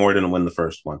 years. Sky Moore didn't win the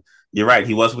first one. You're right.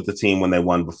 He was with the team when they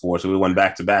won before, so we went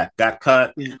back to back. Got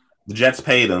cut. Yeah. The Jets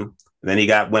paid him. And then he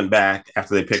went back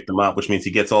after they picked him up, which means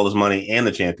he gets all his money and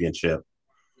the championship.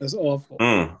 That's awful.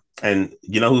 And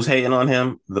you know who's hating on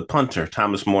him? The punter,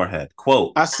 Thomas Moorhead.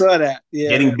 Quote, I saw that. Yeah.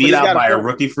 Getting beat out by a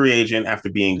rookie free agent after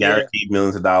being guaranteed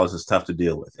millions of dollars is tough to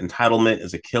deal with. Entitlement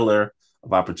is a killer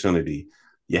of opportunity.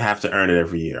 You have to earn it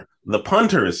every year. The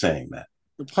punter is saying that.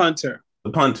 The punter.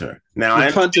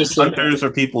 Now, punters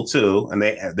are people too, and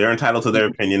they're entitled to their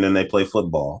opinion, and they play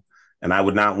football. And I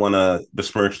would not want to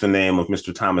besmirch the name of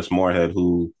Mr. Thomas Moorhead,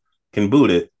 who can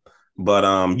boot it, but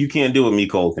you can't do what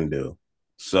Mecole can do.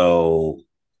 So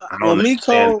I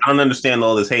don't understand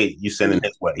all this hate you sending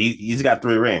his way. He's got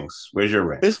 3 rings. Where's your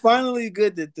ring? It's finally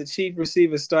good that the chief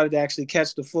receivers started to actually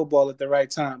catch the football at the right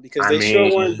time because they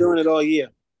sure weren't doing it all year.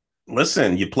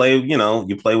 Listen, you play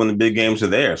when the big games are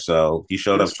there. So he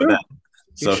showed up for that.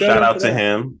 So shout out to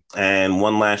him. And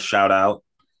one last shout out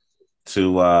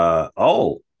to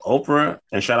Oprah,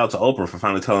 and shout out to Oprah for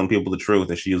finally telling people the truth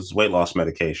that she uses weight loss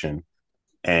medication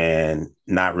and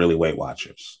not really Weight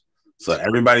Watchers. So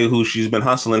everybody who she's been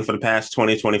hustling for the past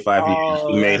 20, 25 years,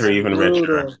 who made her even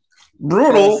richer.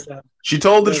 Brutal. She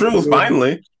told the truth,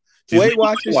 finally. Weight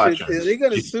Watchers, are they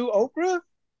going to sue Oprah?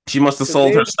 She must have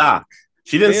sold her stock.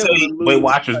 She didn't say Weight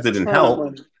Watchers didn't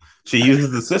help. She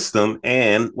uses the system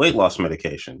and weight loss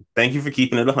medication. Thank you for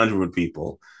keeping it 100 with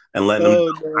people and letting them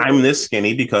know I'm this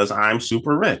skinny because I'm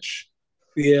super rich.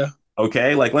 Yeah.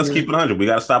 Okay? Let's keep it 100. We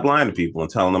got to stop lying to people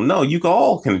and telling them, no, you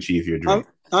all can achieve your dream.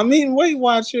 I'm eating Weight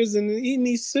Watchers and eating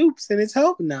these soups, and it's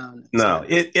helping now. No,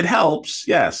 it helps,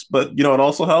 yes. But, it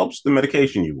also helps the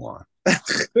medication you want.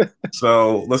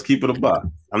 So let's keep it a buck.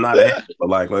 I'm not a hater,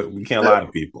 but, we can't lie to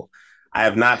people. I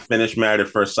have not finished Married at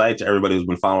First Sight to everybody who's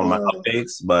been following my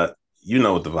updates, but you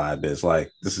know what the vibe is.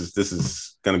 This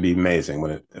is going to be amazing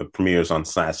when it premieres on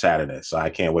Saturday, so I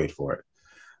can't wait for it.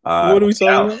 What are we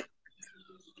talking about?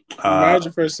 Marriage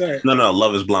at First Sight. No,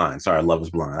 Love is Blind. Sorry, Love is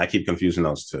Blind. I keep confusing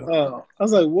those two. Oh, I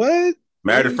was like, what?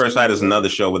 Married at First Sight is another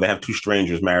show where they have 2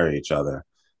 strangers marry each other,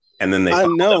 and then they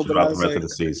throughout the rest of the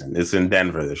season. It's in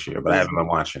Denver this year, but I haven't been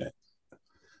watching it.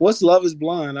 What's Love is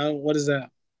Blind? What is that?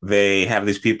 They have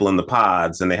these people in the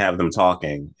pods and they have them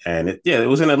talking. And it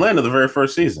was in Atlanta the very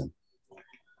first season.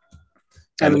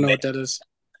 I don't know what that is.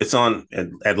 It's on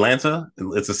Atlanta.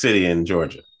 It's a city in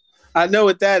Georgia. I know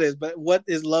what that is, but what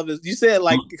is Love is? You said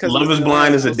because Love is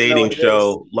Blind is a dating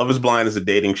show. Love is Blind is a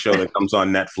dating show that comes on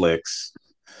Netflix.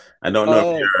 I don't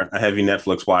know if you're a heavy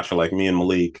Netflix watcher like me and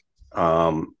Malik.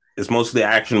 It's mostly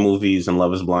action movies and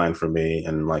Love is Blind for me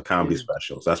and comedy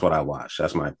specials. That's what I watch.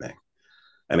 That's my thing.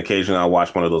 And occasionally I'll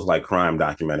watch one of those crime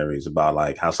documentaries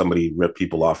about how somebody ripped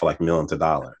people off for millions of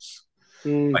dollars.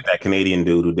 Like that Canadian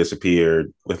dude who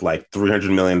disappeared with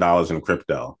 $300 million in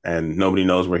crypto and nobody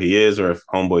knows where he is or if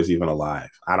homeboy's even alive.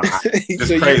 It's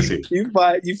so crazy. You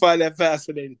find that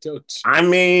fascinating, don't you? I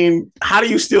mean, how do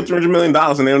you steal $300 million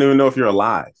and they don't even know if you're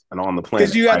alive and on the planet?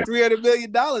 Because you got $300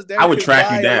 million. I would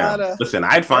track you down. Listen,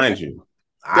 I'd find you.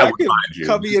 I would find you.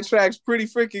 Cover your tracks pretty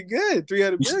freaking good.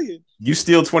 $300 million. You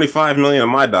steal $25 million of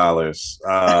my dollars.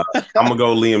 I'm gonna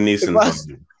go Liam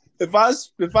Neeson. If I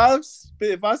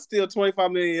steal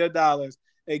 $25 million of your dollars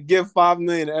and give $5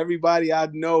 million to everybody I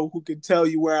know who can tell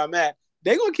you where I'm at,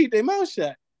 they're gonna keep their mouth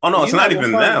shut. Oh no, it's not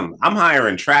even them. I'm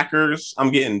hiring trackers.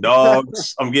 I'm getting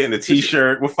dogs. I'm getting a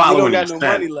T-shirt. We're following. You don't got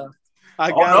no money left. I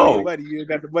got money. You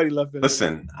got the money left.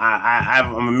 Listen,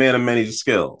 I'm a man of many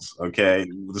skills. Okay,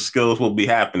 the skills will be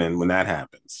happening when that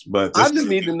happens. But I just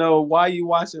need to know why you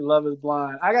watching Love is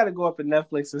Blind. I got to go up to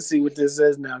Netflix and see what this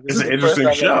is now. It's an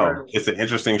interesting show. It's an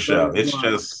interesting show.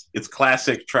 It's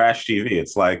classic trash TV.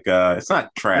 It's it's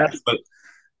not trash, but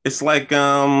it's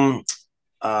how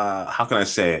can I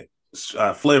say it?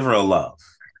 Flavor of Love.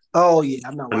 Oh yeah,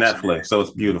 I'm not for Netflix. So it's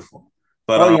beautiful.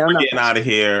 But we're getting out of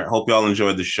here. Hope y'all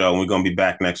enjoyed the show. And we're going to be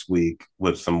back next week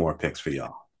with some more picks for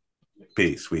y'all.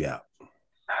 Peace. We out.